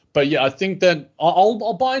 But yeah, I think that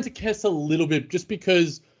I'll buy into Kess a little bit just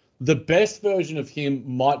because the best version of him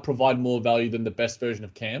might provide more value than the best version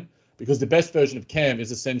of Cam. Because the best version of Cam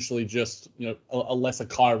is essentially just, a lesser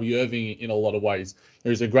Kyrie Irving in a lot of ways.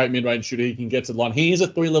 He's a great mid-range shooter. He can get to the line. He is a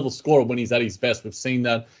 3-level scorer when he's at his best. We've seen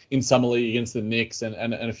that in Summer League against the Knicks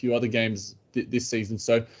and a few other games this season.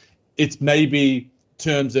 So it's maybe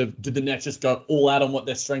terms of, do the Nets just go all out on what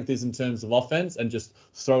their strength is in terms of offense and just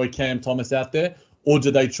throw a Cam Thomas out there? Or do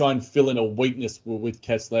they try and fill in a weakness with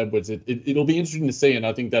Kessler Edwards? It'll be interesting to see, and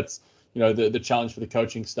I think that's the challenge for the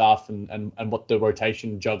coaching staff and what the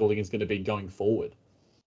rotation juggling is going to be going forward.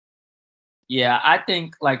 Yeah, I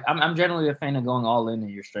think like I'm generally a fan of going all in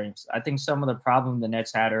your strengths. I think some of the problem the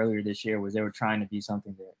Nets had earlier this year was they were trying to be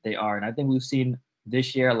something that they are. And I think we've seen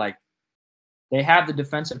this year, like they have the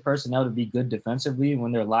defensive personnel to be good defensively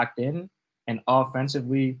when they're locked in, and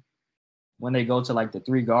offensively when they go to like the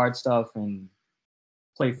 3 guard stuff and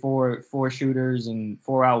play four shooters and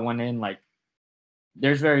 4 out, 1 in, like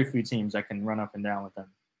there's very few teams that can run up and down with them.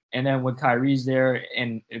 And then when Kyrie's there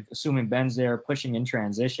and assuming Ben's there pushing in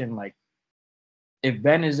transition, like if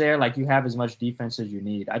Ben is there, like you have as much defense as you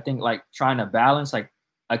need. I think like trying to balance like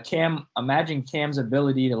imagine Cam's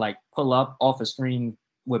ability to like pull up off a screen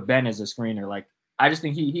with Ben as a screener. Like I just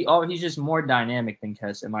think he's just more dynamic than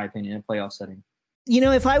Kess, in my opinion, in a playoff setting.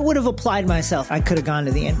 If I would have applied myself, I could have gone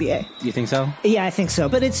to the NBA. You think so? Yeah, I think so.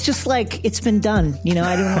 But it's just like, it's been done. I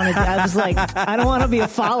didn't want to, I was like, I don't want to be a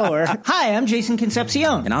follower. Hi, I'm Jason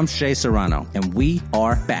Concepcion. And I'm Shea Serrano. And we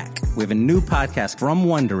are back. We have a new podcast from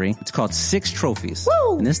Wondery. It's called Six Trophies.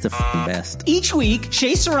 Woo! And it's the best. Each week,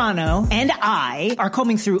 Shea Serrano and I are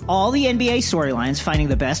combing through all the NBA storylines, finding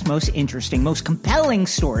the best, most interesting, most compelling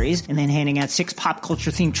stories, and then handing out 6 pop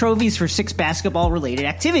culture themed trophies for 6 basketball related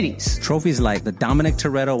activities. Trophies like the Dominic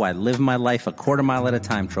Toretto I Live My Life a Quarter Mile at a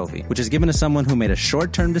Time trophy, which is given to someone who made a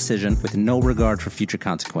short-term decision with no regard for future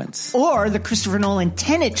consequence. Or the Christopher Nolan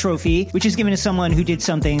Tenet trophy, which is given to someone who did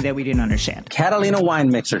something that we didn't understand. Catalina Wine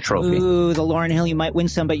Mixer trophy. Ooh, the Lauryn Hill You Might Win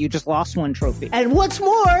Some But You Just Lost One trophy. And what's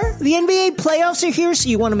more, the NBA playoffs are here, so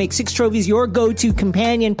you want to make Six Trophies your go-to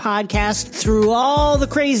companion podcast through all the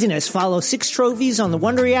craziness. Follow Six Trophies on the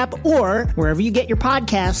Wondery app or wherever you get your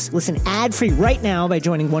podcasts. Listen ad-free right now by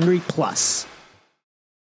joining Wondery Plus.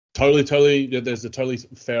 Totally. There's a totally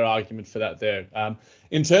fair argument for that there.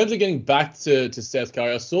 In terms of getting back to Seth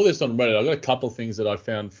Curry, I saw this on Reddit. I've got a couple of things that I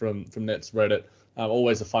found from Nets Reddit.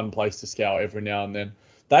 Always a fun place to scour every now and then.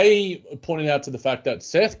 They pointed out to the fact that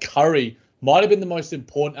Seth Curry might have been the most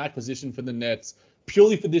important acquisition for the Nets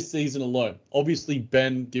purely for this season alone. Obviously,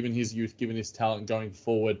 Ben, given his youth, given his talent going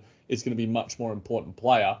forward, is going to be a much more important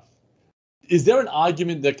player. Is there an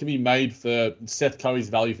argument that can be made for Seth Curry's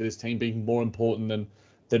value for this team being more important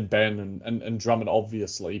than Ben and Drummond,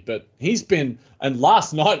 obviously? But he's been, and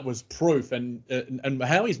last night was proof, and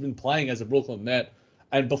how he's been playing as a Brooklyn Net.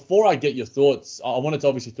 And before I get your thoughts, I wanted to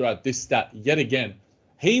obviously throw out this stat yet again.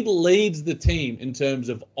 He leads the team in terms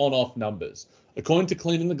of on-off numbers. According to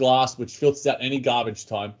Cleaning the Glass, which filters out any garbage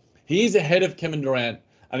time, he is ahead of Kevin Durant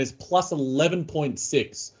and is plus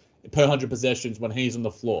 11.6 per 100 possessions when he's on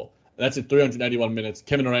the floor. And that's at 381 minutes.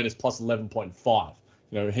 Kevin Durant is plus 11.5.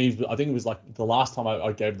 I think it was like the last time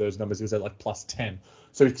I gave those numbers, he was at like plus 10.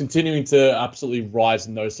 So he's continuing to absolutely rise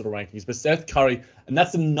in those sort of rankings. But Seth Curry, and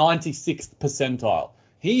that's the 96th percentile.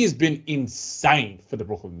 He has been insane for the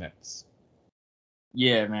Brooklyn Nets.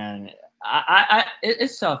 Yeah, man.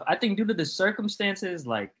 It's tough. I think due to the circumstances,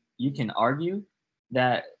 like, you can argue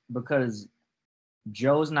that because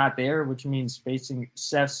Joe's not there, which means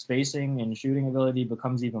Seth's spacing and shooting ability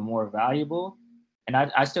becomes even more valuable. And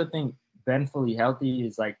I still think Ben fully healthy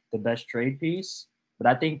is like the best trade piece. But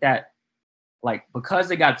I think that, like, because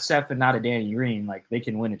they got Seth and not a Danny Green, like, they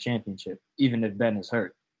can win a championship even if Ben is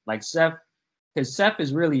hurt. Like, because Seth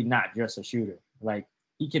is really not just a shooter. Like,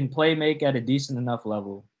 he can play make at a decent enough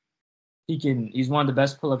level. He's one of the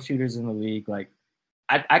best pull-up shooters in the league. Like,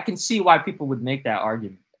 I can see why people would make that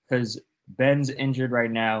argument because Ben's injured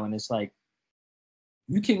right now, and it's like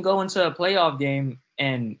you can go into a playoff game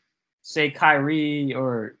and say Kyrie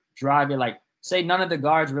or Dragic, like, say none of the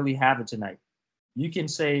guards really have it tonight. You can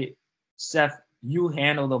say, Seth, you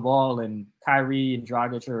handle the ball, and Kyrie and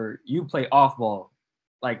Dragic, or you play off ball.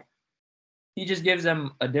 Like, he just gives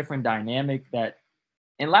them a different dynamic that.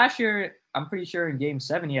 And last year, I'm pretty sure in Game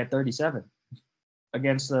 7 he had 37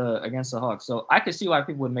 against the Hawks. So I could see why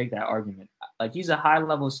people would make that argument. Like, he's a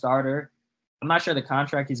high-level starter. I'm not sure the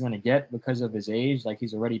contract he's going to get because of his age. Like,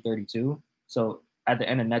 he's already 32. So at the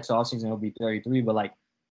end of next offseason, he'll be 33. But, like,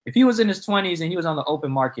 if he was in his 20s and he was on the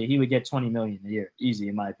open market, he would get $20 million a year, easy,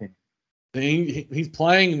 in my opinion. He's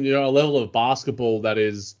playing, a level of basketball that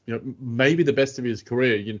is, maybe the best of his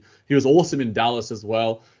career. He was awesome in Dallas as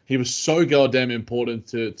well. He was so goddamn important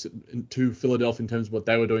to Philadelphia in terms of what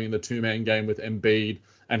they were doing in the two-man game with Embiid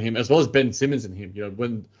and him, as well as Ben Simmons and him.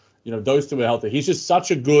 When those two are healthy, he's just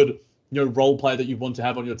such a good role player that you want to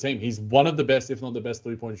have on your team. He's one of the best, if not the best,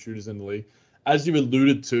 three-point shooters in the league. As you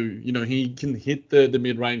alluded to, he can hit the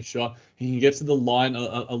mid-range shot. He can get to the line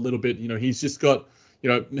a little bit. He's just got.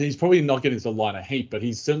 He's probably not getting to the line a heap, but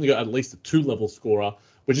he's certainly got at least a 2-level scorer,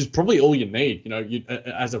 which is probably all you need,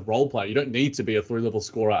 as a role player. You don't need to be a 3-level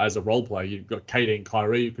scorer as a role player. You've got KD and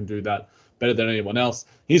Kyrie who can do that better than anyone else.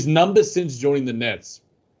 His numbers since joining the Nets,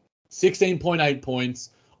 16.8 points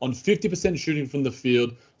on 50% shooting from the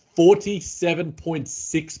field,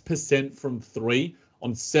 47.6% from 3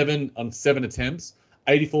 on 7 attempts,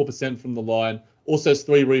 84% from the line. Also has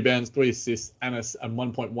 3 rebounds, 3 assists, and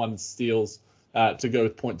 1.1 steals. To go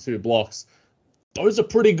with 0.2 blocks. Those are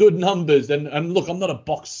pretty good numbers. And look, I'm not a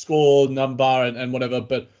box score number and whatever,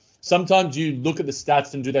 but sometimes you look at the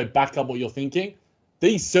stats and do they back up what you're thinking?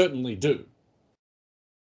 These certainly do.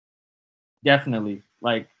 Definitely.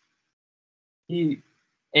 Like, and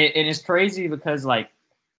it's crazy because, like,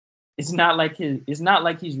 it's not like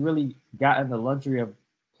he's really gotten the luxury of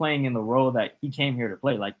playing in the role that he came here to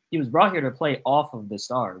play. Like, he was brought here to play off of the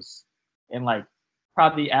stars. And, like,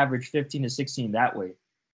 probably average 15 to 16 that way.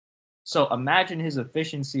 So imagine his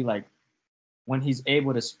efficiency, like when he's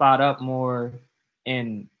able to spot up more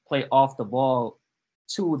and play off the ball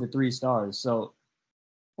 2 of the 3 stars. So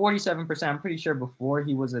 47%, I'm pretty sure before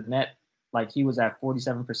he was a net, like he was at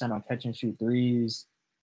 47% on catch and shoot threes.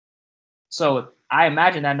 So I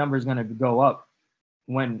imagine that number is going to go up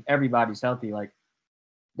when everybody's healthy. Like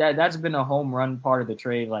that's been a home run part of the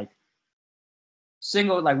trade. Like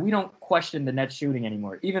we don't question the Nets shooting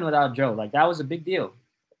anymore, even without Joe. Like that was a big deal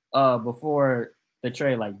before the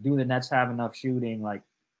trade. Like, do the Nets have enough shooting? Like,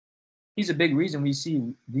 he's a big reason we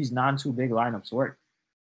see these non-too big lineups work.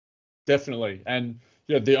 Definitely. And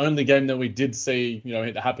the only game that we did see,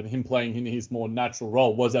 it happen, him playing in his more natural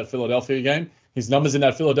role, was that Philadelphia game. His numbers in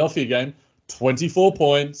that Philadelphia game: 24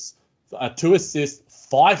 points, 2 assists,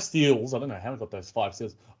 5 steals. I don't know how he got those 5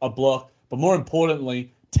 steals, a block, but more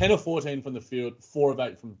importantly, 10 of 14 from the field, 4 of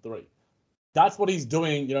 8 from 3. That's what he's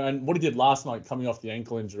doing, and what he did last night coming off the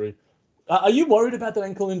ankle injury. Are you worried about that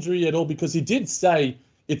ankle injury at all? Because he did say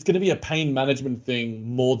it's going to be a pain management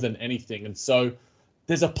thing more than anything. And so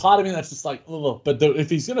there's a part of me that's just like, oh, but if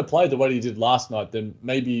he's going to play the way he did last night, then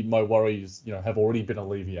maybe my worries, have already been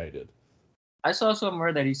alleviated. I saw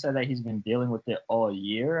somewhere that he said that he's been dealing with it all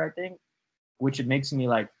year, I think, which it makes me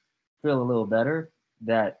feel a little better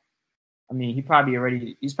that, he's probably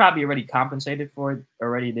already compensated for it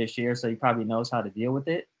already this year, so he probably knows how to deal with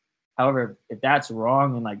it. However, if that's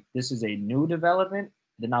wrong and this is a new development,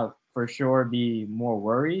 then I'll for sure be more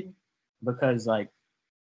worried, because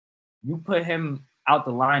you put him out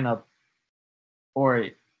the lineup or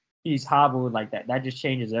he's hobbled like that. That just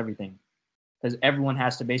changes everything, because everyone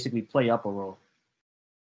has to basically play up a role.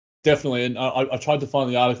 Definitely. And I tried to find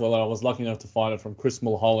the article, and I was lucky enough to find it from Chris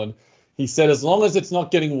Mulholland. He said, as long as it's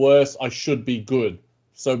not getting worse, I should be good.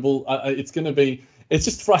 So it's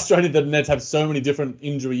just frustrating that the Nets have so many different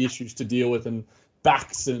injury issues to deal with, and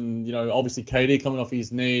backs, and, obviously KD coming off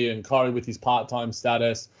his knee and Curry with his part-time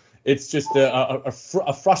status. It's just a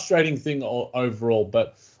frustrating thing overall.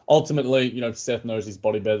 But ultimately, Seth knows his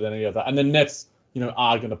body better than any other. And the Nets,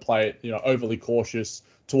 are going to play it, overly cautious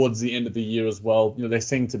towards the end of the year as well. They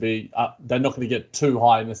seem to be, they're not going to get too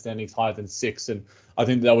high in the standings, higher than 6. And I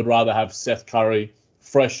think they would rather have Seth Curry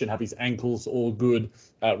fresh and have his ankles all good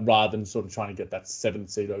rather than sort of trying to get that 7th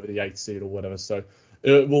seed over the 8th seed or whatever. So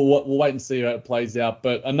we'll wait and see how it plays out.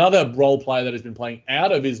 But another role player that has been playing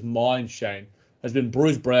out of his mind, Shane, has been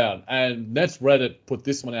Bruce Brown. And Nets Reddit put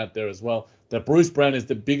this one out there as well, that Bruce Brown is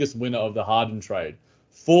the biggest winner of the Harden trade.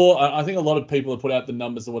 I think a lot of people have put out the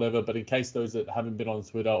numbers or whatever, but in case those that haven't been on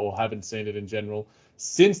Twitter or haven't seen it in general,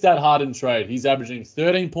 since that Harden trade, he's averaging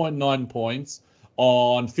 13.9 points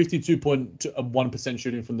on 52.1%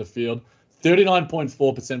 shooting from the field,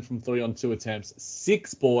 39.4% from 3 on 2 attempts,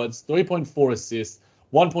 6 boards, 3.4 assists,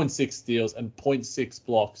 1.6 steals, and 0.6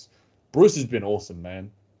 blocks. Bruce has been awesome,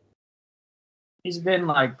 man. He's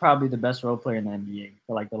been probably the best role player in the NBA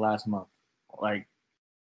for the last month.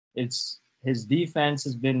 His defense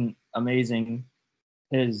has been amazing.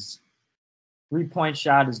 His 3-point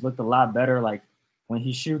shot has looked a lot better. When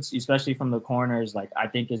he shoots, especially from the corners, I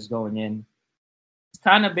think it's going in. It's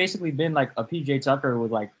kind of basically been a PJ Tucker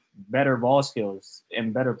with better ball skills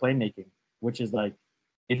and better playmaking, which is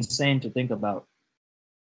insane to think about.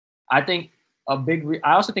 I think I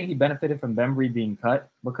also think he benefited from Bembry being cut,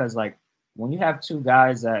 because when you have 2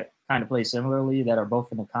 guys that kind of play similarly that are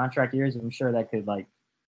both in the contract years, I'm sure that could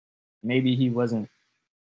maybe he wasn't,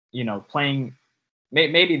 playing.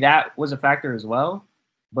 Maybe that was a factor as well.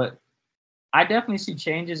 But I definitely see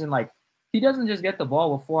changes in he doesn't just get the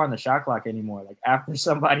ball with 4 on the shot clock anymore. After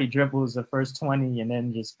somebody dribbles the first 20 and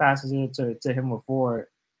then just passes it to him with 4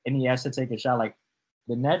 and he has to take a shot.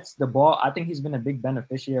 The Nets, the ball, I think he's been a big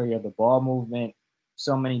beneficiary of the ball movement.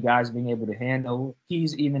 So many guys being able to handle.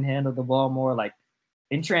 He's even handled the ball more.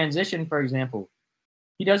 In transition, for example,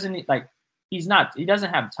 he doesn't he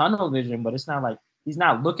doesn't have tunnel vision, but it's not he's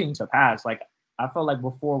not looking to pass. I felt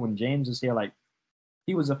before when James was here,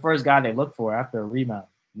 he was the first guy they looked for after a rebound.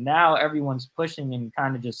 Now everyone's pushing and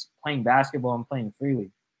kind of just playing basketball and playing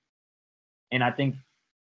freely. And I think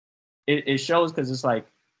it shows, because it's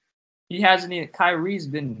he hasn't. Kyrie's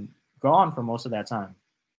been gone for most of that time.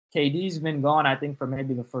 KD's been gone, I think, for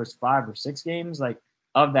maybe the first 5 or 6 games,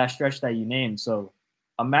 of that stretch that you named. So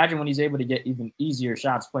imagine when he's able to get even easier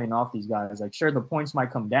shots playing off these guys. Sure, the points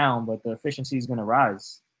might come down, but the efficiency is going to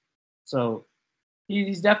rise. So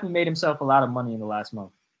he's definitely made himself a lot of money in the last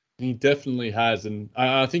month. He definitely has. And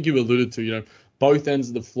I think you alluded to, both ends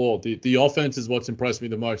of the floor. The offense is what's impressed me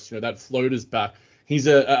the most. That floater's back. He's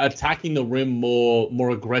attacking the rim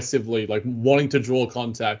more aggressively, wanting to draw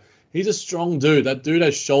contact. He's a strong dude. That dude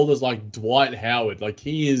has shoulders like Dwight Howard. Like,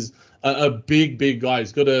 he is a big guy.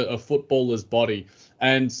 He's got a footballer's body.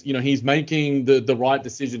 And, he's making the right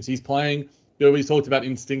decisions. He's playing, we talked about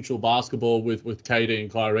instinctual basketball with KD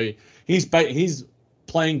and Kyrie. He's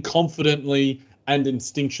playing confidently and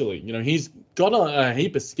instinctually. He's got a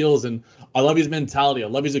heap of skills, and I love his mentality. I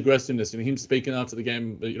love his aggressiveness. Him speaking after the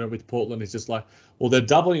game, with Portland, he's just like, well, they're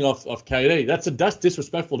doubling off KD. That's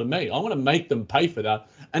disrespectful to me. I want to make them pay for that.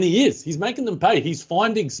 And he is. He's making them pay. He's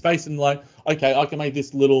finding space and like, okay, I can make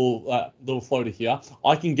this little floater here.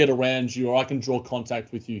 I can get around you, or I can draw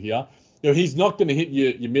contact with you here. He's not going to hit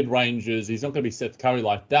your mid-ranges. He's not going to be Seth Curry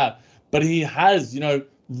like that. But he has,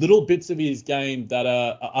 little bits of his game that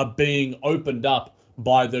are being opened up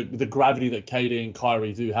by the gravity that KD and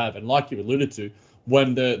Kyrie do have. And like you alluded to,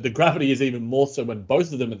 when the gravity is even more so when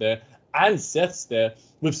both of them are there and Seth's there,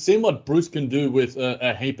 we've seen what Bruce can do with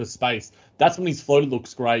a heap of space. That's when his floater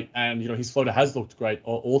looks great, and his floater has looked great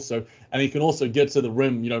also. And he can also get to the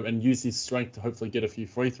rim, and use his strength to hopefully get a few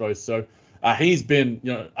free throws. So he's been,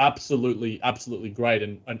 absolutely great.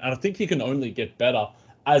 And I think he can only get better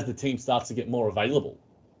as the team starts to get more available.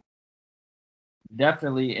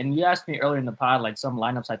 Definitely. And you asked me earlier in the pod, like some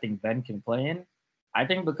lineups I think Ben can play in. I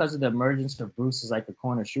think because of the emergence of Bruce as like a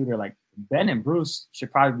corner shooter, like Ben and Bruce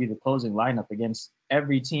should probably be the closing lineup against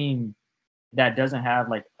every team that doesn't have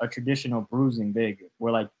like a traditional bruising big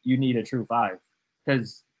where like you need a true five.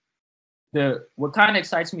 Because what kind of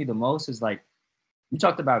excites me the most is like, you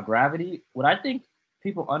talked about gravity. What I think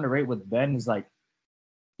people underrate with Ben is like,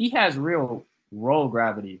 he has real roll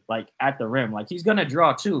gravity, like at the rim. Like he's going to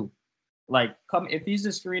draw too. Like if he's a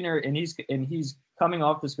screener and he's coming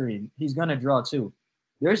off the screen, he's gonna draw too.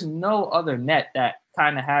 There's no other net that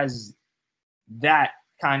kind of has that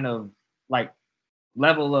kind of like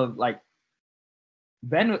level of like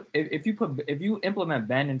Ben. If you implement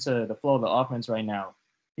Ben into the flow of the offense right now,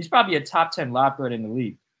 he's probably a top 10 lob threat in the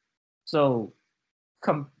league. So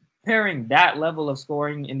comparing that level of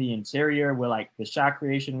scoring in the interior with like the shot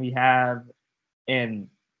creation we have and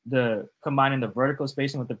the combining the vertical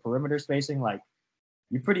spacing with the perimeter spacing, like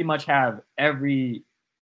you pretty much have every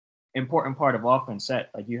important part of offense set.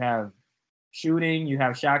 Like you have shooting, you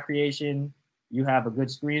have shot creation, you have a good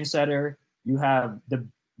screen setter, you have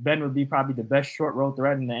Ben would be probably the best short roll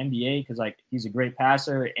threat in the NBA because like he's a great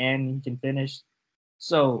passer and he can finish.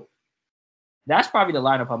 So that's probably the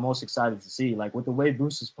lineup I'm most excited to see. Like with the way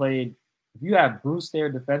Bruce has played, if you have Bruce there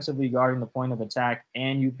defensively guarding the point of attack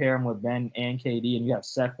and you pair him with Ben and KD and you have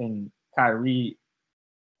Seth and Kyrie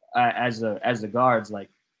as the guards, like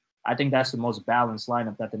I think that's the most balanced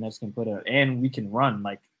lineup that the Nets can put out, and we can run.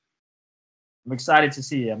 Like I'm excited to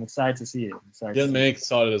see it. I'm excited to see it. Getting me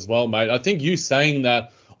excited as well, mate. I think you saying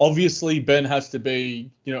that obviously Ben has to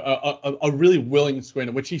be, a really willing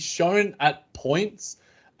screener, which he's shown at points.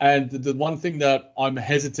 And the one thing that I'm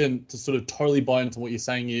hesitant to sort of totally buy into what you're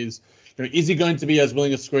saying is, is he going to be as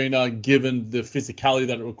willing a screener given the physicality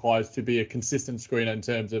that it requires to be a consistent screener in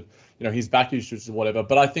terms of, his back issues or whatever.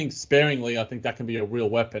 But I think sparingly, I think that can be a real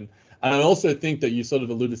weapon. And I also think that you sort of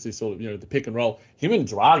alluded to sort of, the pick and roll. Him and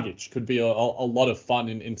Dragic could be a lot of fun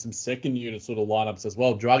in some second unit sort of lineups as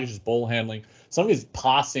well. Dragic's ball handling, some of his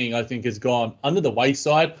passing, I think, has gone under the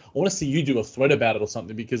wayside. I want to see you do a thread about it or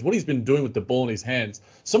something, because what he's been doing with the ball in his hands,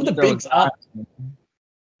 some of the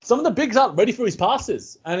bigs aren't ready for his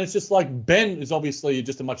passes. And it's just like Ben is obviously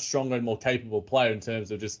just a much stronger and more capable player in terms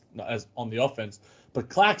of just as on the offense. But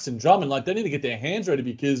Clax and Drummond, like they need to get their hands ready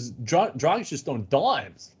because Dragic's just on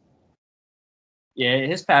dimes. Yeah,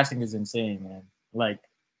 his passing is insane, man. Like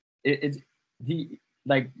the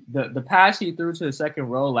pass he threw to the second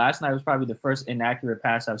row last night was probably the first inaccurate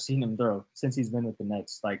pass I've seen him throw since he's been with the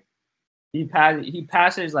Nets. Like he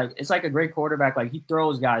passes like it's like a great quarterback. Like he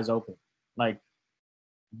throws guys open. Like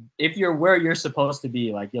if you're where you're supposed to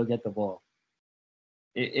be, like you'll get the ball.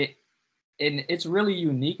 And it's really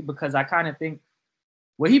unique because I kind of think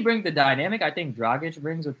what he brings, the dynamic I think Dragic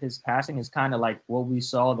brings with his passing is kind of like what we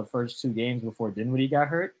saw the first two games before Dinwiddie got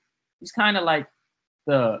hurt. He's kind of like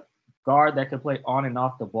the guard that could play on and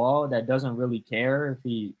off the ball that doesn't really care if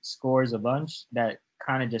he scores a bunch, that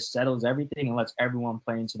kind of just settles everything and lets everyone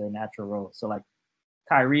play into their natural role. So like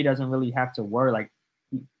Kyrie doesn't really have to worry. Like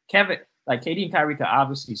KD and Kyrie could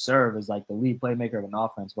obviously serve as like the lead playmaker of an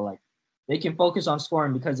offense, but like they can focus on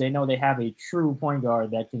scoring because they know they have a true point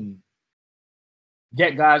guard that can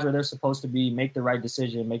get guys where they're supposed to be, make the right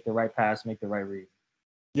decision, make the right pass, make the right read.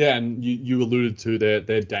 Yeah, and you alluded to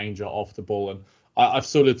their danger off the ball, and I've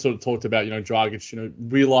sort of talked about Dragic,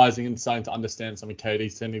 realizing and starting to understand some of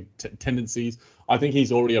KD's tendencies. I think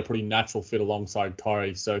he's already a pretty natural fit alongside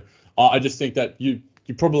Kyrie. So I just think that you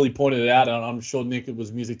he probably pointed it out, and I'm sure Nick, it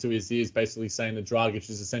was music to his ears, basically saying that Dragic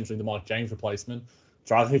is essentially the Mike James replacement.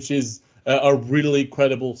 Dragic is a really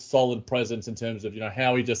credible, solid presence in terms of,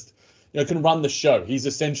 how he just, can run the show. He's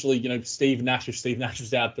essentially, Steve Nash, if Steve Nash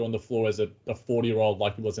was out there on the floor as a 40-year-old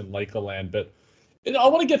like he was in Lakerland. But I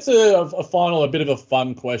want to get to a bit of a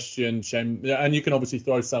fun question, Shane, and you can obviously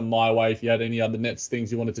throw some my way if you had any other Nets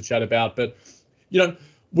things you wanted to chat about. But,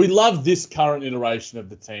 we love this current iteration of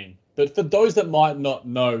the team. But for those that might not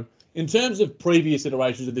know, in terms of previous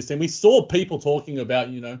iterations of this team, we saw people talking about,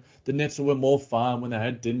 the Nets were more fun when they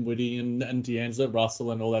had Dinwiddie and D'Angelo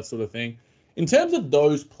Russell and all that sort of thing. In terms of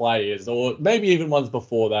those players, or maybe even ones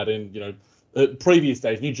before that in, previous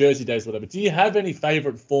days, New Jersey days, whatever, do you have any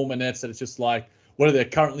favorite former Nets that it's just like, whether they're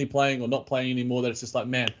currently playing or not playing anymore, that it's just like,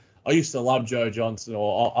 man, I used to love Joe Johnson,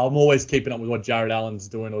 or I'm always keeping up with what Jared Allen's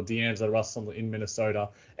doing, or D'Angelo Russell in Minnesota.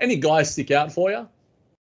 Any guys stick out for you?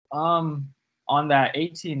 On that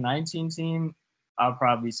 18-19 team, I'll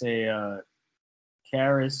probably say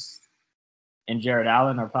Karras and Jared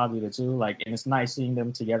Allen are probably the two. And it's nice seeing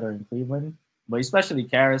them together in Cleveland. But especially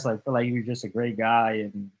Karras, I feel like he was just a great guy,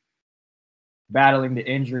 and battling the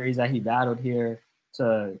injuries that he battled here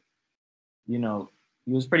to,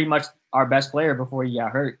 he was pretty much our best player before he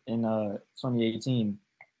got hurt in 2018.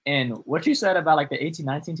 And what you said about the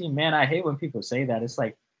 18-19 team, man, I hate when people say that. It's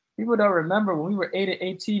like, people don't remember when we were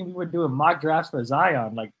 8-18, we were doing mock drafts for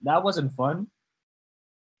Zion. That wasn't fun.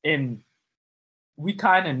 And we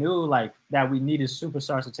kind of knew that we needed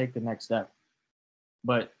superstars to take the next step.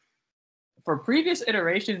 But for previous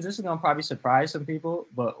iterations, this is going to probably surprise some people,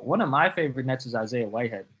 but one of my favorite Nets is Isaiah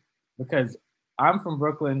Whitehead, because I'm from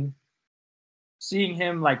Brooklyn. Seeing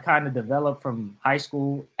him kind of develop from high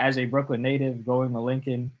school as a Brooklyn native, going to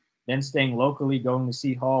Lincoln, then staying locally, going to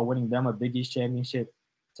Seton Hall, winning them a Big East championship,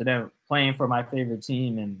 to then playing for my favorite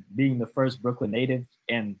team and being the first Brooklyn native,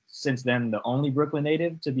 and since then the only Brooklyn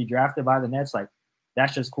native to be drafted by the Nets,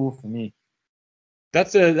 that's just cool for me.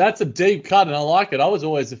 That's a deep cut, and I like it. I was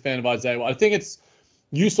always a fan of Isaiah. I think it's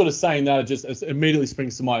you sort of saying that, it immediately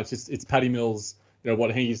springs to mind. It's Patty Mills,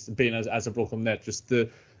 what he's been as a Brooklyn Net, just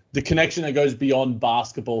the connection that goes beyond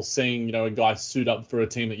basketball, seeing, a guy suit up for a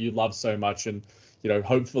team that you love so much. And,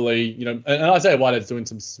 hopefully, and Isaiah Whitehead's doing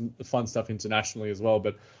some fun stuff internationally as well.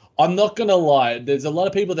 But I'm not going to lie, there's a lot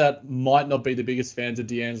of people that might not be the biggest fans of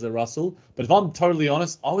D'Angelo Russell. But if I'm totally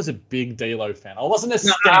honest, I was a big D'Lo fan. I wasn't a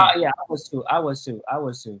stan. Yeah, I was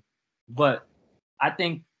too. But I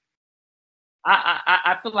think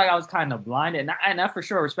I feel like I was kind of blinded. And I for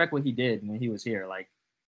sure respect what he did when he was here.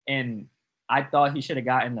 And I thought he should have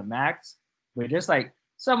gotten the max, but just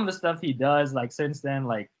some of the stuff he does, since then,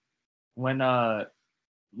 when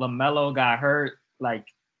LaMelo got hurt,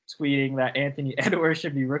 tweeting that Anthony Edwards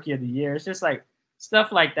should be Rookie of the Year. It's just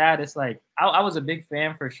stuff like that. It's I was a big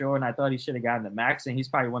fan for sure, and I thought he should have gotten the max, and he's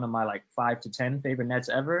probably one of my 5 to 10 favorite Nets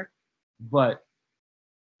ever. But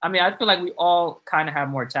I mean, I feel like we all kind of have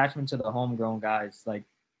more attachment to the homegrown guys,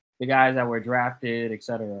 the guys that were drafted,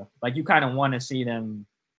 etc. You kind of want to see them,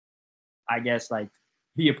 I guess,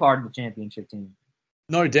 be a part of the championship team.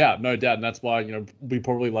 No doubt. And that's why, we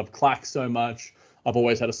probably love Clack so much. I've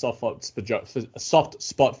always had a soft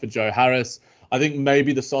spot for Joe Harris. I think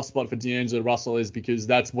maybe the soft spot for D'Angelo Russell is because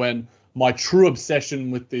that's when my true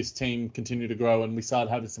obsession with this team continued to grow, and we started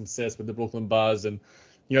having some success with the Brooklyn Buzz, and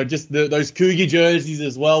just those Cougie jerseys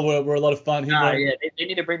as well were a lot of fun. Yeah, they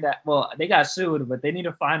need to bring that. Well, they got sued, but they need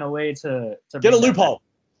to find a way to get a loophole.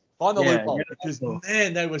 Find the loophole, because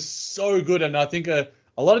man, they were so good, and I think a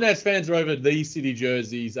lot of Nets fans are over these city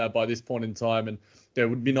jerseys by this point in time, and it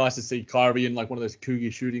would be nice to see Kyrie in one of those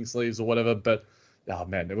Cougie shooting sleeves or whatever. But oh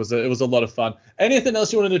man, it was a lot of fun. Anything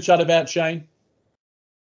else you wanted to chat about, Shane?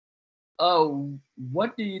 Oh,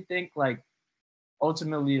 what do you think?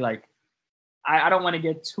 Ultimately, I don't want to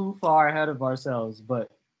get too far ahead of ourselves,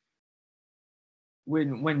 but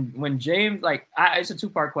when James, it's a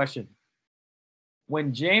two-part question.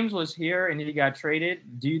 When James was here and he got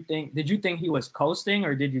traded, did you think he was coasting,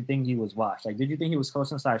 or did you think he was washed? Did you think he was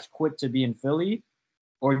coasting / quit to be in Philly,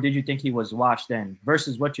 or did you think he was washed then,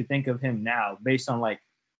 versus what you think of him now based on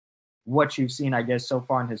what you've seen, I guess, so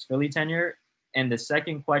far in his Philly tenure? And the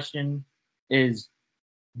second question is,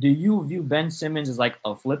 do you view Ben Simmons as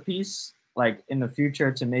a flip piece, in the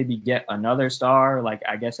future, to maybe get another star,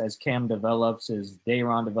 I guess as Cam develops, as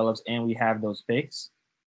Day'Ron develops, and we have those picks?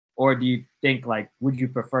 Or do you think, would you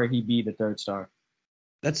prefer he be the third star?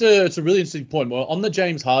 It's a really interesting point. Well, on the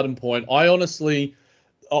James Harden point, we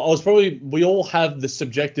all have the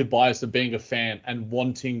subjective bias of being a fan and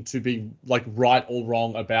wanting to be right or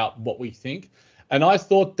wrong about what we think. And I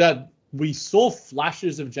thought that we saw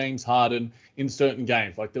flashes of James Harden in certain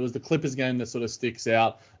games. Like there was the Clippers game that sort of sticks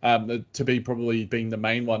out to be probably being the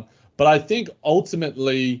main one. But I think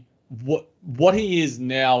ultimately what he is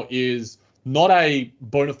now is not a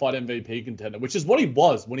bona fide MVP contender, which is what he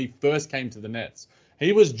was when he first came to the Nets.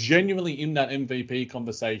 He was genuinely in that MVP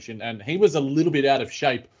conversation, and he was a little bit out of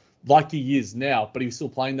shape like he is now, but he's still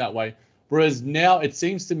playing that way. Whereas now it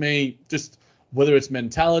seems to me, just whether it's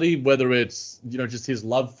mentality, whether it's, just his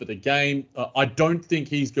love for the game, I don't think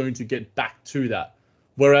he's going to get back to that.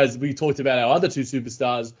 Whereas we talked about our other two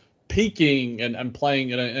superstars peaking and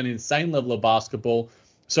playing at an insane level of basketball.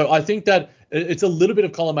 So I think that it's a little bit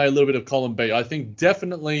of column A, a little bit of column B. I think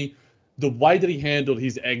definitely the way that he handled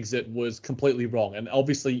his exit was completely wrong. And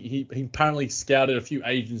obviously he apparently scouted a few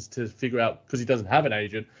agents to figure out, because he doesn't have an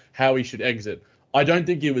agent, how he should exit. I don't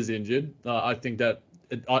think he was injured. I think that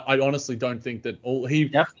I honestly don't think that he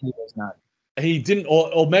definitely was not. He didn't,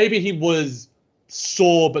 or maybe he was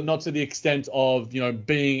sore, but not to the extent of,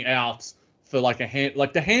 being out for like a hand.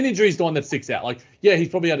 Like the hand injury is the one that sticks out. Like, yeah, he's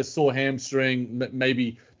probably had a sore hamstring,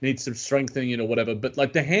 maybe needs some strengthening or whatever. But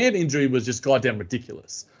like the hand injury was just goddamn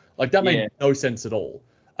ridiculous. Like that made no sense at all.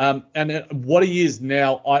 And what he is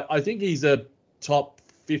now, I think he's a top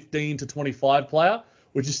 15 to 25 player,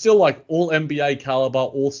 which is still like all NBA caliber,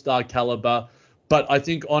 all-star caliber. But I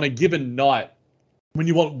think on a given night, when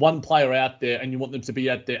you want one player out there and you want them to be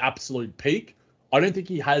at their absolute peak, I don't think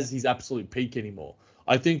he has his absolute peak anymore.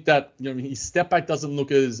 I think that his step back doesn't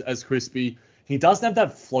look as crispy. He doesn't have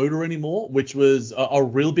that floater anymore, which was a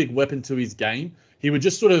real big weapon to his game. He would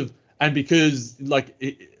just sort of, and because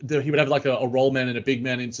he would have like a roll man and a big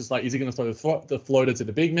man, and it's just like, is he going to throw the floater to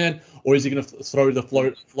the big man, or is he going to throw the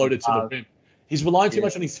floater to the rim? He's relying too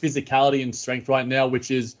much on his physicality and strength right now, which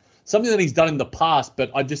is something that he's done in the past.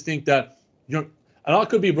 But I just think that, and I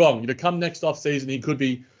could be wrong. Come next off season, he could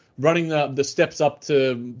be running the steps up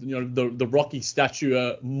to the Rocky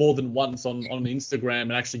statue more than once on Instagram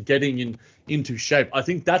and actually getting into shape. I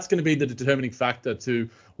think that's going to be the determining factor to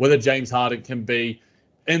whether James Harden can be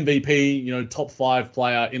MVP, top 5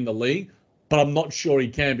 player in the league. But I'm not sure he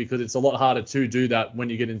can, because it's a lot harder to do that when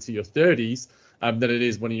you get into your 30s than it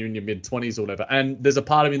is when you're in your mid-20s or whatever. And there's a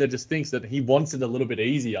part of me that just thinks that he wants it a little bit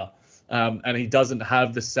easier, and he doesn't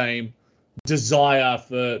have the same desire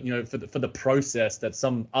for the process that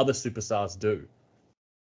some other superstars do.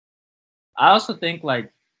 I also think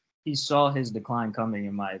like he saw his decline coming,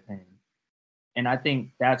 in my opinion, and I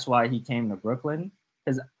think that's why he came to Brooklyn.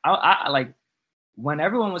 Because I like when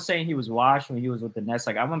everyone was saying he was washed when he was with the Nets.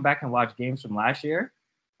 Like I went back and watched games from last year.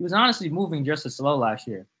 He was honestly moving just as slow last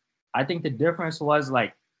year. I think the difference was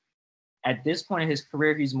like at this point in his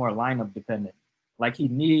career, he's more lineup dependent. Like he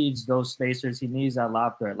needs those spacers. He needs that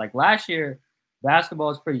lob threat. Like last year, basketball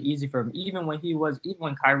was pretty easy for him. Even when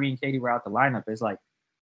Kyrie and KD were out the lineup, it's like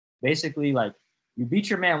basically like you beat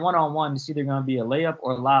your man one-on-one. It's either going to be a layup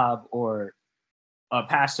or lob or a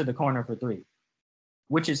pass to the corner for 3,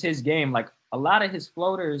 which is his game. Like a lot of his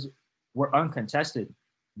floaters were uncontested.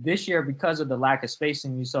 This year, because of the lack of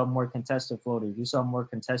spacing, you saw more contested floaters. You saw more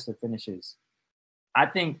contested finishes. I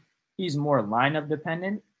think he's more lineup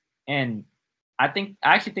dependent. And I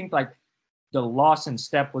actually think like the loss in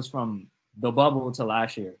step was from the bubble to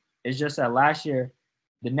last year. It's just that last year,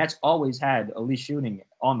 the Nets always had elite shooting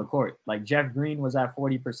on the court. Like Jeff Green was at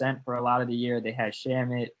 40% for a lot of the year. They had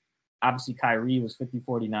Shamet. Obviously, Kyrie was 50,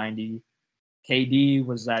 40, 90. KD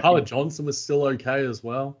was at... Tyler Johnson was still okay as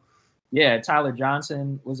well. Yeah, Tyler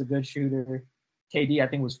Johnson was a good shooter. KD, I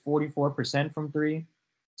think, was 44% from 3.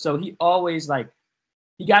 So he always,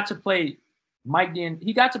 he got to play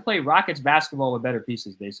he got to play Rockets basketball with better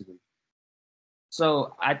pieces, basically.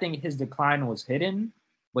 So I think his decline was hidden.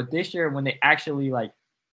 But this year, when they actually,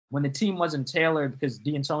 when the team wasn't tailored, because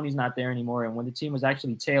D'Antoni's not there anymore, and when the team was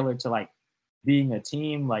actually tailored to, being a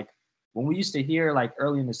team, when we used to hear,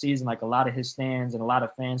 early in the season, a lot of his stands and a lot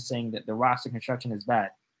of fans saying that the roster construction is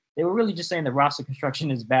bad. They were really just saying the roster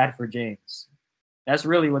construction is bad for James. That's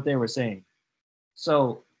really what they were saying.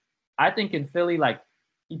 So I think in Philly,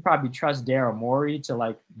 he probably trusts Daryl Morey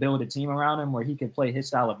to build a team around him where he can play his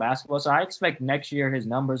style of basketball. So I expect next year his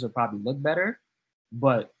numbers will probably look better.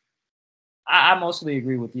 But I mostly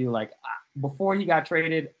agree with you. Before he got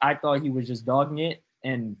traded, I thought he was just dogging it.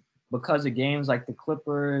 And because of games like the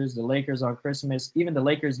Clippers, the Lakers on Christmas, even the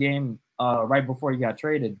Lakers game right before he got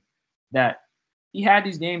traded, that he had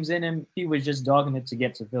these games in him. He was just dogging it to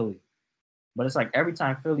get to Philly. But it's every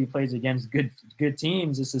time Philly plays against good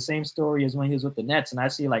teams, it's the same story as when he was with the Nets. And I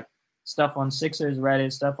see stuff on Sixers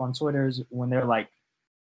Reddit, stuff on Twitters when they're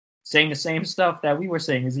saying the same stuff that we were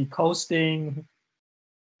saying. Is he coasting?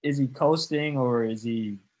 Or is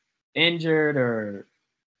he injured or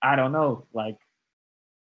I don't know. Like,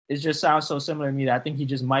 it just sounds so similar to me that I think he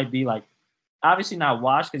just might be like, obviously not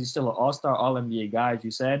washed because he's still an all-star, all-NBA guy, as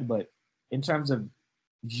you said, but in terms of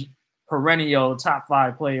perennial top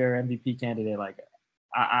 5 player MVP candidate, like,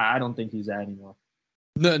 I don't think he's that anymore.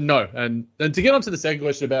 No. And to get on to the second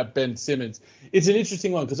question about Ben Simmons, it's an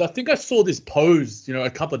interesting one because I think I saw this posed, a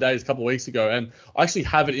couple of weeks ago, and I actually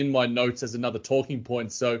have it in my notes as another talking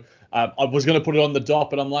point. So I was going to put it on the dot,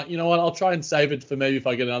 but I'm like, you know what, I'll try and save it for maybe if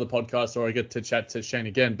I get another podcast or I get to chat to Shane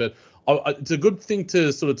again. But it's a good thing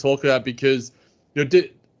to sort of talk about because,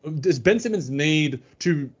 does Ben Simmons need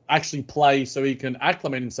to actually play so he can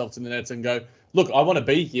acclimate himself to the Nets and go, look, I want to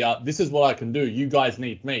be here. This is what I can do. You guys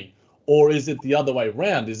need me. Or is it the other way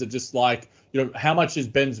around? Is it just like, how much is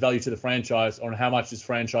Ben's value to the franchise or how much is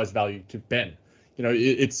franchise value to Ben?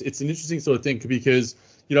 It's an interesting sort of thing because,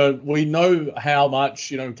 we know how much,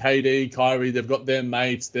 KD, Kyrie, they've got their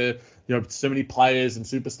mates. They're, so many players and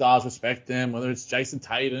superstars respect them, whether it's Jason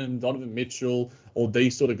Tatum, Donovan Mitchell, or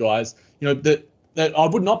these sort of guys, that I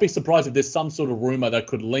would not be surprised if there's some sort of rumor that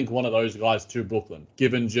could link one of those guys to Brooklyn,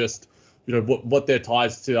 given just what their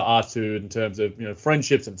ties are to in terms of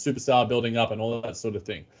friendships and superstar building up and all that sort of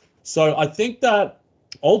thing. So I think that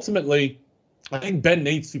ultimately, I think Ben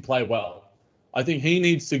needs to play well. I think he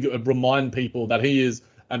needs to remind people that he is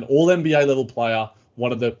an all-NBA level player,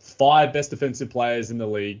 one of the 5 best defensive players in the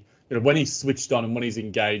league. When he's switched on and when he's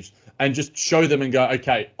engaged, and just show them and go,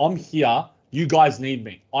 okay, I'm here. You guys need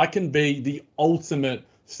me. I can be the ultimate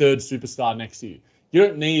third superstar next to you. You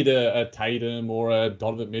don't need a Tatum or a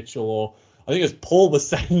Donovan Mitchell or I think as Paul was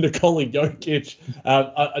saying, Nikola Jokic.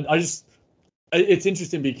 It's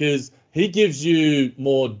interesting because he gives you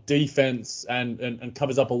more defense and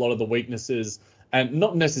covers up a lot of the weaknesses and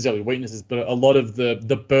not necessarily weaknesses, but a lot of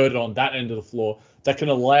the burden on that end of the floor that can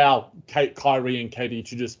allow Kyrie and KD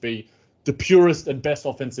to just be the purest and best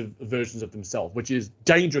offensive versions of themselves, which is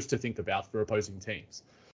dangerous to think about for opposing teams.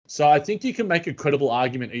 So I think you can make a credible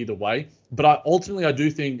argument either way. But ultimately, I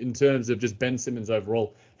do think in terms of just Ben Simmons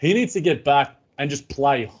overall, he needs to get back and just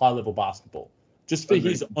play high-level basketball. Just for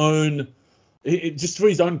his own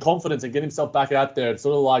confidence and get himself back out there. It's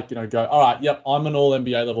sort of like, go, all right, yep, I'm an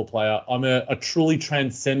all-NBA level player. I'm a truly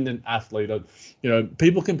transcendent athlete.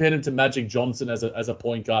 People compare him to Magic Johnson as a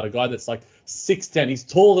point guard, a guy that's like 6'10". He's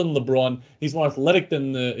taller than LeBron. He's more athletic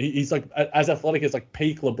than he's like as athletic as like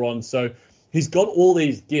peak LeBron. So he's got all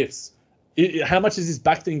these gifts. How much is his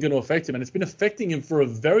back thing going to affect him? And it's been affecting him for a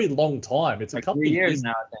very long time. It's like a couple of years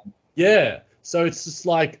now, I think. Yeah. So it's just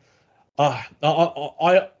like,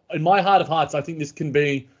 I in my heart of hearts, I think this can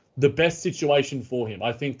be the best situation for him.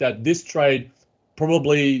 I think that this trade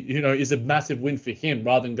probably, is a massive win for him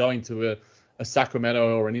rather than going to a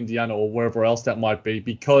Sacramento or an Indiana or wherever else that might be,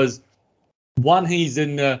 because one, he's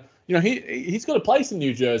in, he's got a place in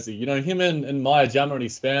New Jersey. Him and Maya Jama and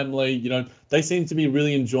his family, they seem to be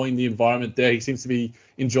really enjoying the environment there. He seems to be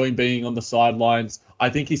enjoying being on the sidelines. I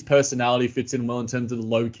think his personality fits in well in terms of the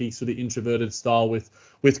low-key sort of introverted style with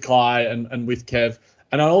Kai and with Kev.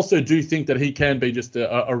 And I also do think that he can be just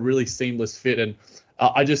a really seamless fit. And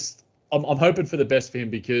I'm hoping for the best for him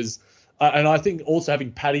because, and I think also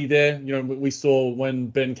having Patty there, we saw when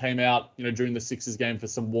Ben came out, during the Sixers game for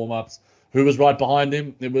some warm-ups, who was right behind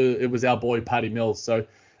him? It was our boy Patty Mills. So,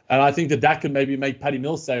 and I think that could maybe make Patty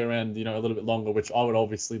Mills stay around, a little bit longer, which I would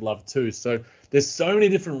obviously love too. So there's so many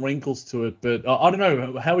different wrinkles to it, but I don't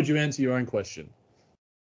know. How would you answer your own question?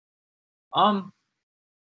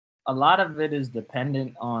 A lot of it is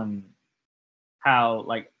dependent on how,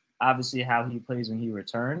 obviously how he plays when he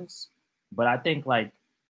returns. But I think,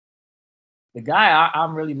 the guy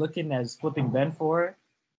I'm really looking at flipping Ben for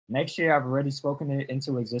next year, I've already spoken it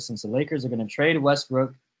into existence. The Lakers are going to trade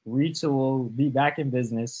Westbrook, retool, be back in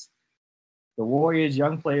business. The Warriors,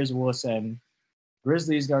 young players will ascend.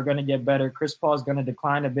 Grizzlies are going to get better. Chris Paul is going to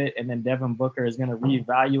decline a bit, and then Devin Booker is going to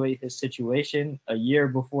reevaluate his situation a year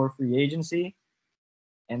before free agency.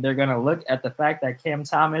 And they're going to look at the fact that Cam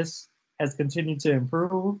Thomas has continued to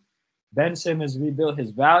improve. Ben Simmons rebuilt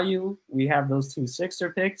his value. We have those 2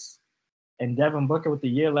 Sixer picks. And Devin Booker, with the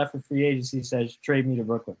year left of free agency, says, trade me to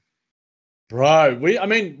Brooklyn. Bro,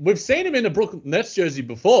 we've seen him in a Brooklyn Nets jersey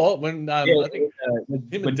before. When I think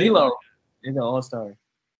with D'Lo is an all-star.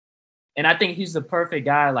 And I think he's the perfect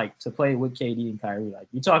guy, to play with KD and Kyrie.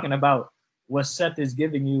 You're talking about what Seth is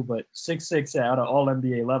giving you, but 6'6" at an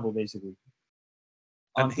all-NBA level, basically.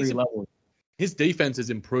 On 3 levels. His defense has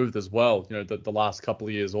improved as well, the last couple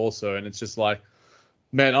of years also. And it's just like,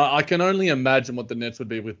 man, I can only imagine what the Nets would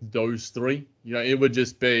be with those 3. It would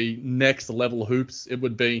just be next level hoops. It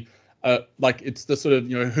would be like it's the sort of,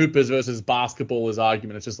 hoopers versus basketballers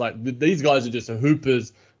argument. It's just like these guys are just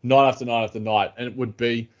hoopers night after night after night, and it would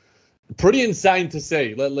be pretty insane to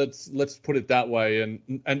see. Let's put it that way,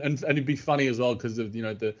 and it'd be funny as well because of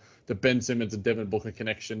the Ben Simmons and Devin Booker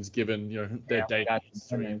connections, given their date. I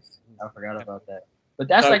forgot about that. But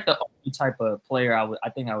that's like the only type of player I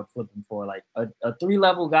think I would flip him for, like a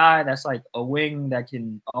 3-level guy that's like a wing that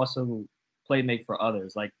can also play make for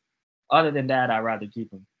others. Like other than that, I'd rather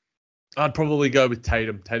keep him. I'd probably go with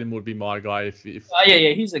Tatum. Tatum would be my guy if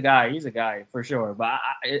yeah, he's a guy for sure. But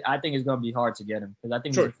I think it's gonna be hard to get him because I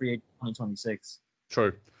think he's a free agent 2026.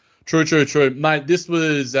 True. Mate, this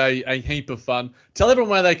was a heap of fun. Tell everyone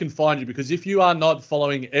where they can find you, because if you are not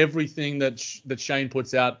following everything that Shane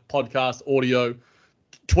puts out, podcast, audio,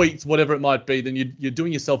 tweets, whatever it might be, then you're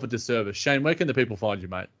doing yourself a disservice. Shane, where can the people find you,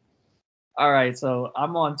 mate? All right, so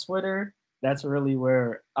I'm on Twitter. That's really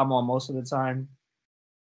where I'm on most of the time.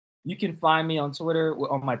 You can find me on Twitter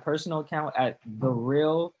on my personal account at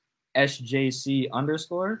TheRealSJC_.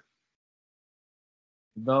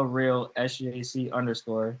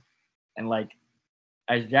 TheRealSJC_. And like,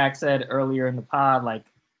 as Jack said earlier in the pod, like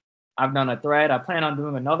I've done a thread. I plan on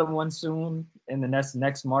doing another one soon in the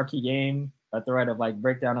next marquee game, a thread of like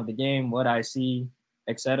breakdown of the game, what I see,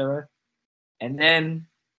 etc. And then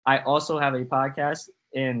I also have a podcast,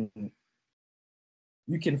 and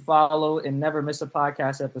you can follow and never miss a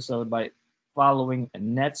podcast episode by following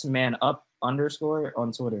NetsManUp_ on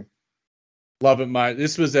Twitter. Love it, mate.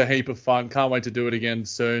 This was a heap of fun. Can't wait to do it again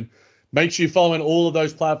soon. Make sure you follow in all of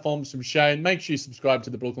those platforms from Shane. Make sure you subscribe to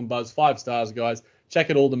the Brooklyn Buzz. 5 stars, guys. Check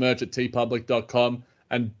out all the merch at tpublic.com.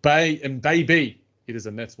 And baby, it is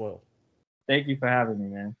a Nets world. Thank you for having me,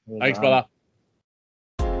 man. Thanks, brother.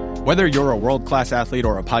 Whether you're a world-class athlete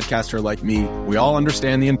or a podcaster like me, we all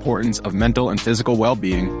understand the importance of mental and physical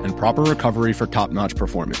well-being and proper recovery for top-notch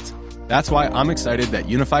performance. That's why I'm excited that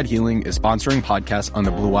Unified Healing is sponsoring podcasts on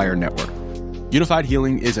the Blue Wire Network. Unified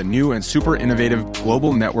Healing is a new and super innovative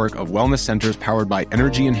global network of wellness centers powered by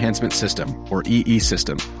Energy Enhancement System, or EE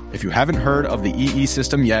System. If you haven't heard of the EE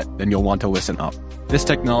System yet, then you'll want to listen up. This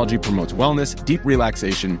technology promotes wellness, deep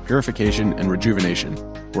relaxation, purification, and rejuvenation.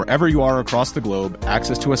 Wherever you are across the globe,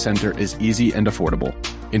 access to a center is easy and affordable.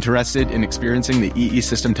 Interested in experiencing the EE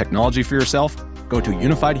System technology for yourself? Go to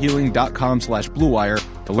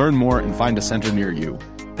unifiedhealing.com/bluewire to learn more and find a center near you.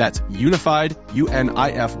 That's unified,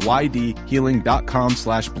 UNIFYD,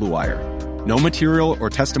 healing.com/bluewire. No material or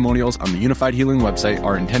testimonials on the Unified Healing website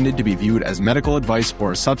are intended to be viewed as medical advice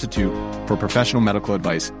or a substitute for professional medical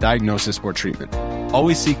advice, diagnosis, or treatment.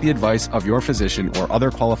 Always seek the advice of your physician or other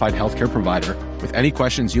qualified healthcare provider with any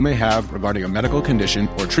questions you may have regarding a medical condition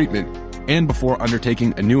or treatment and before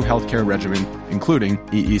undertaking a new healthcare regimen, including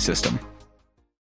EE System.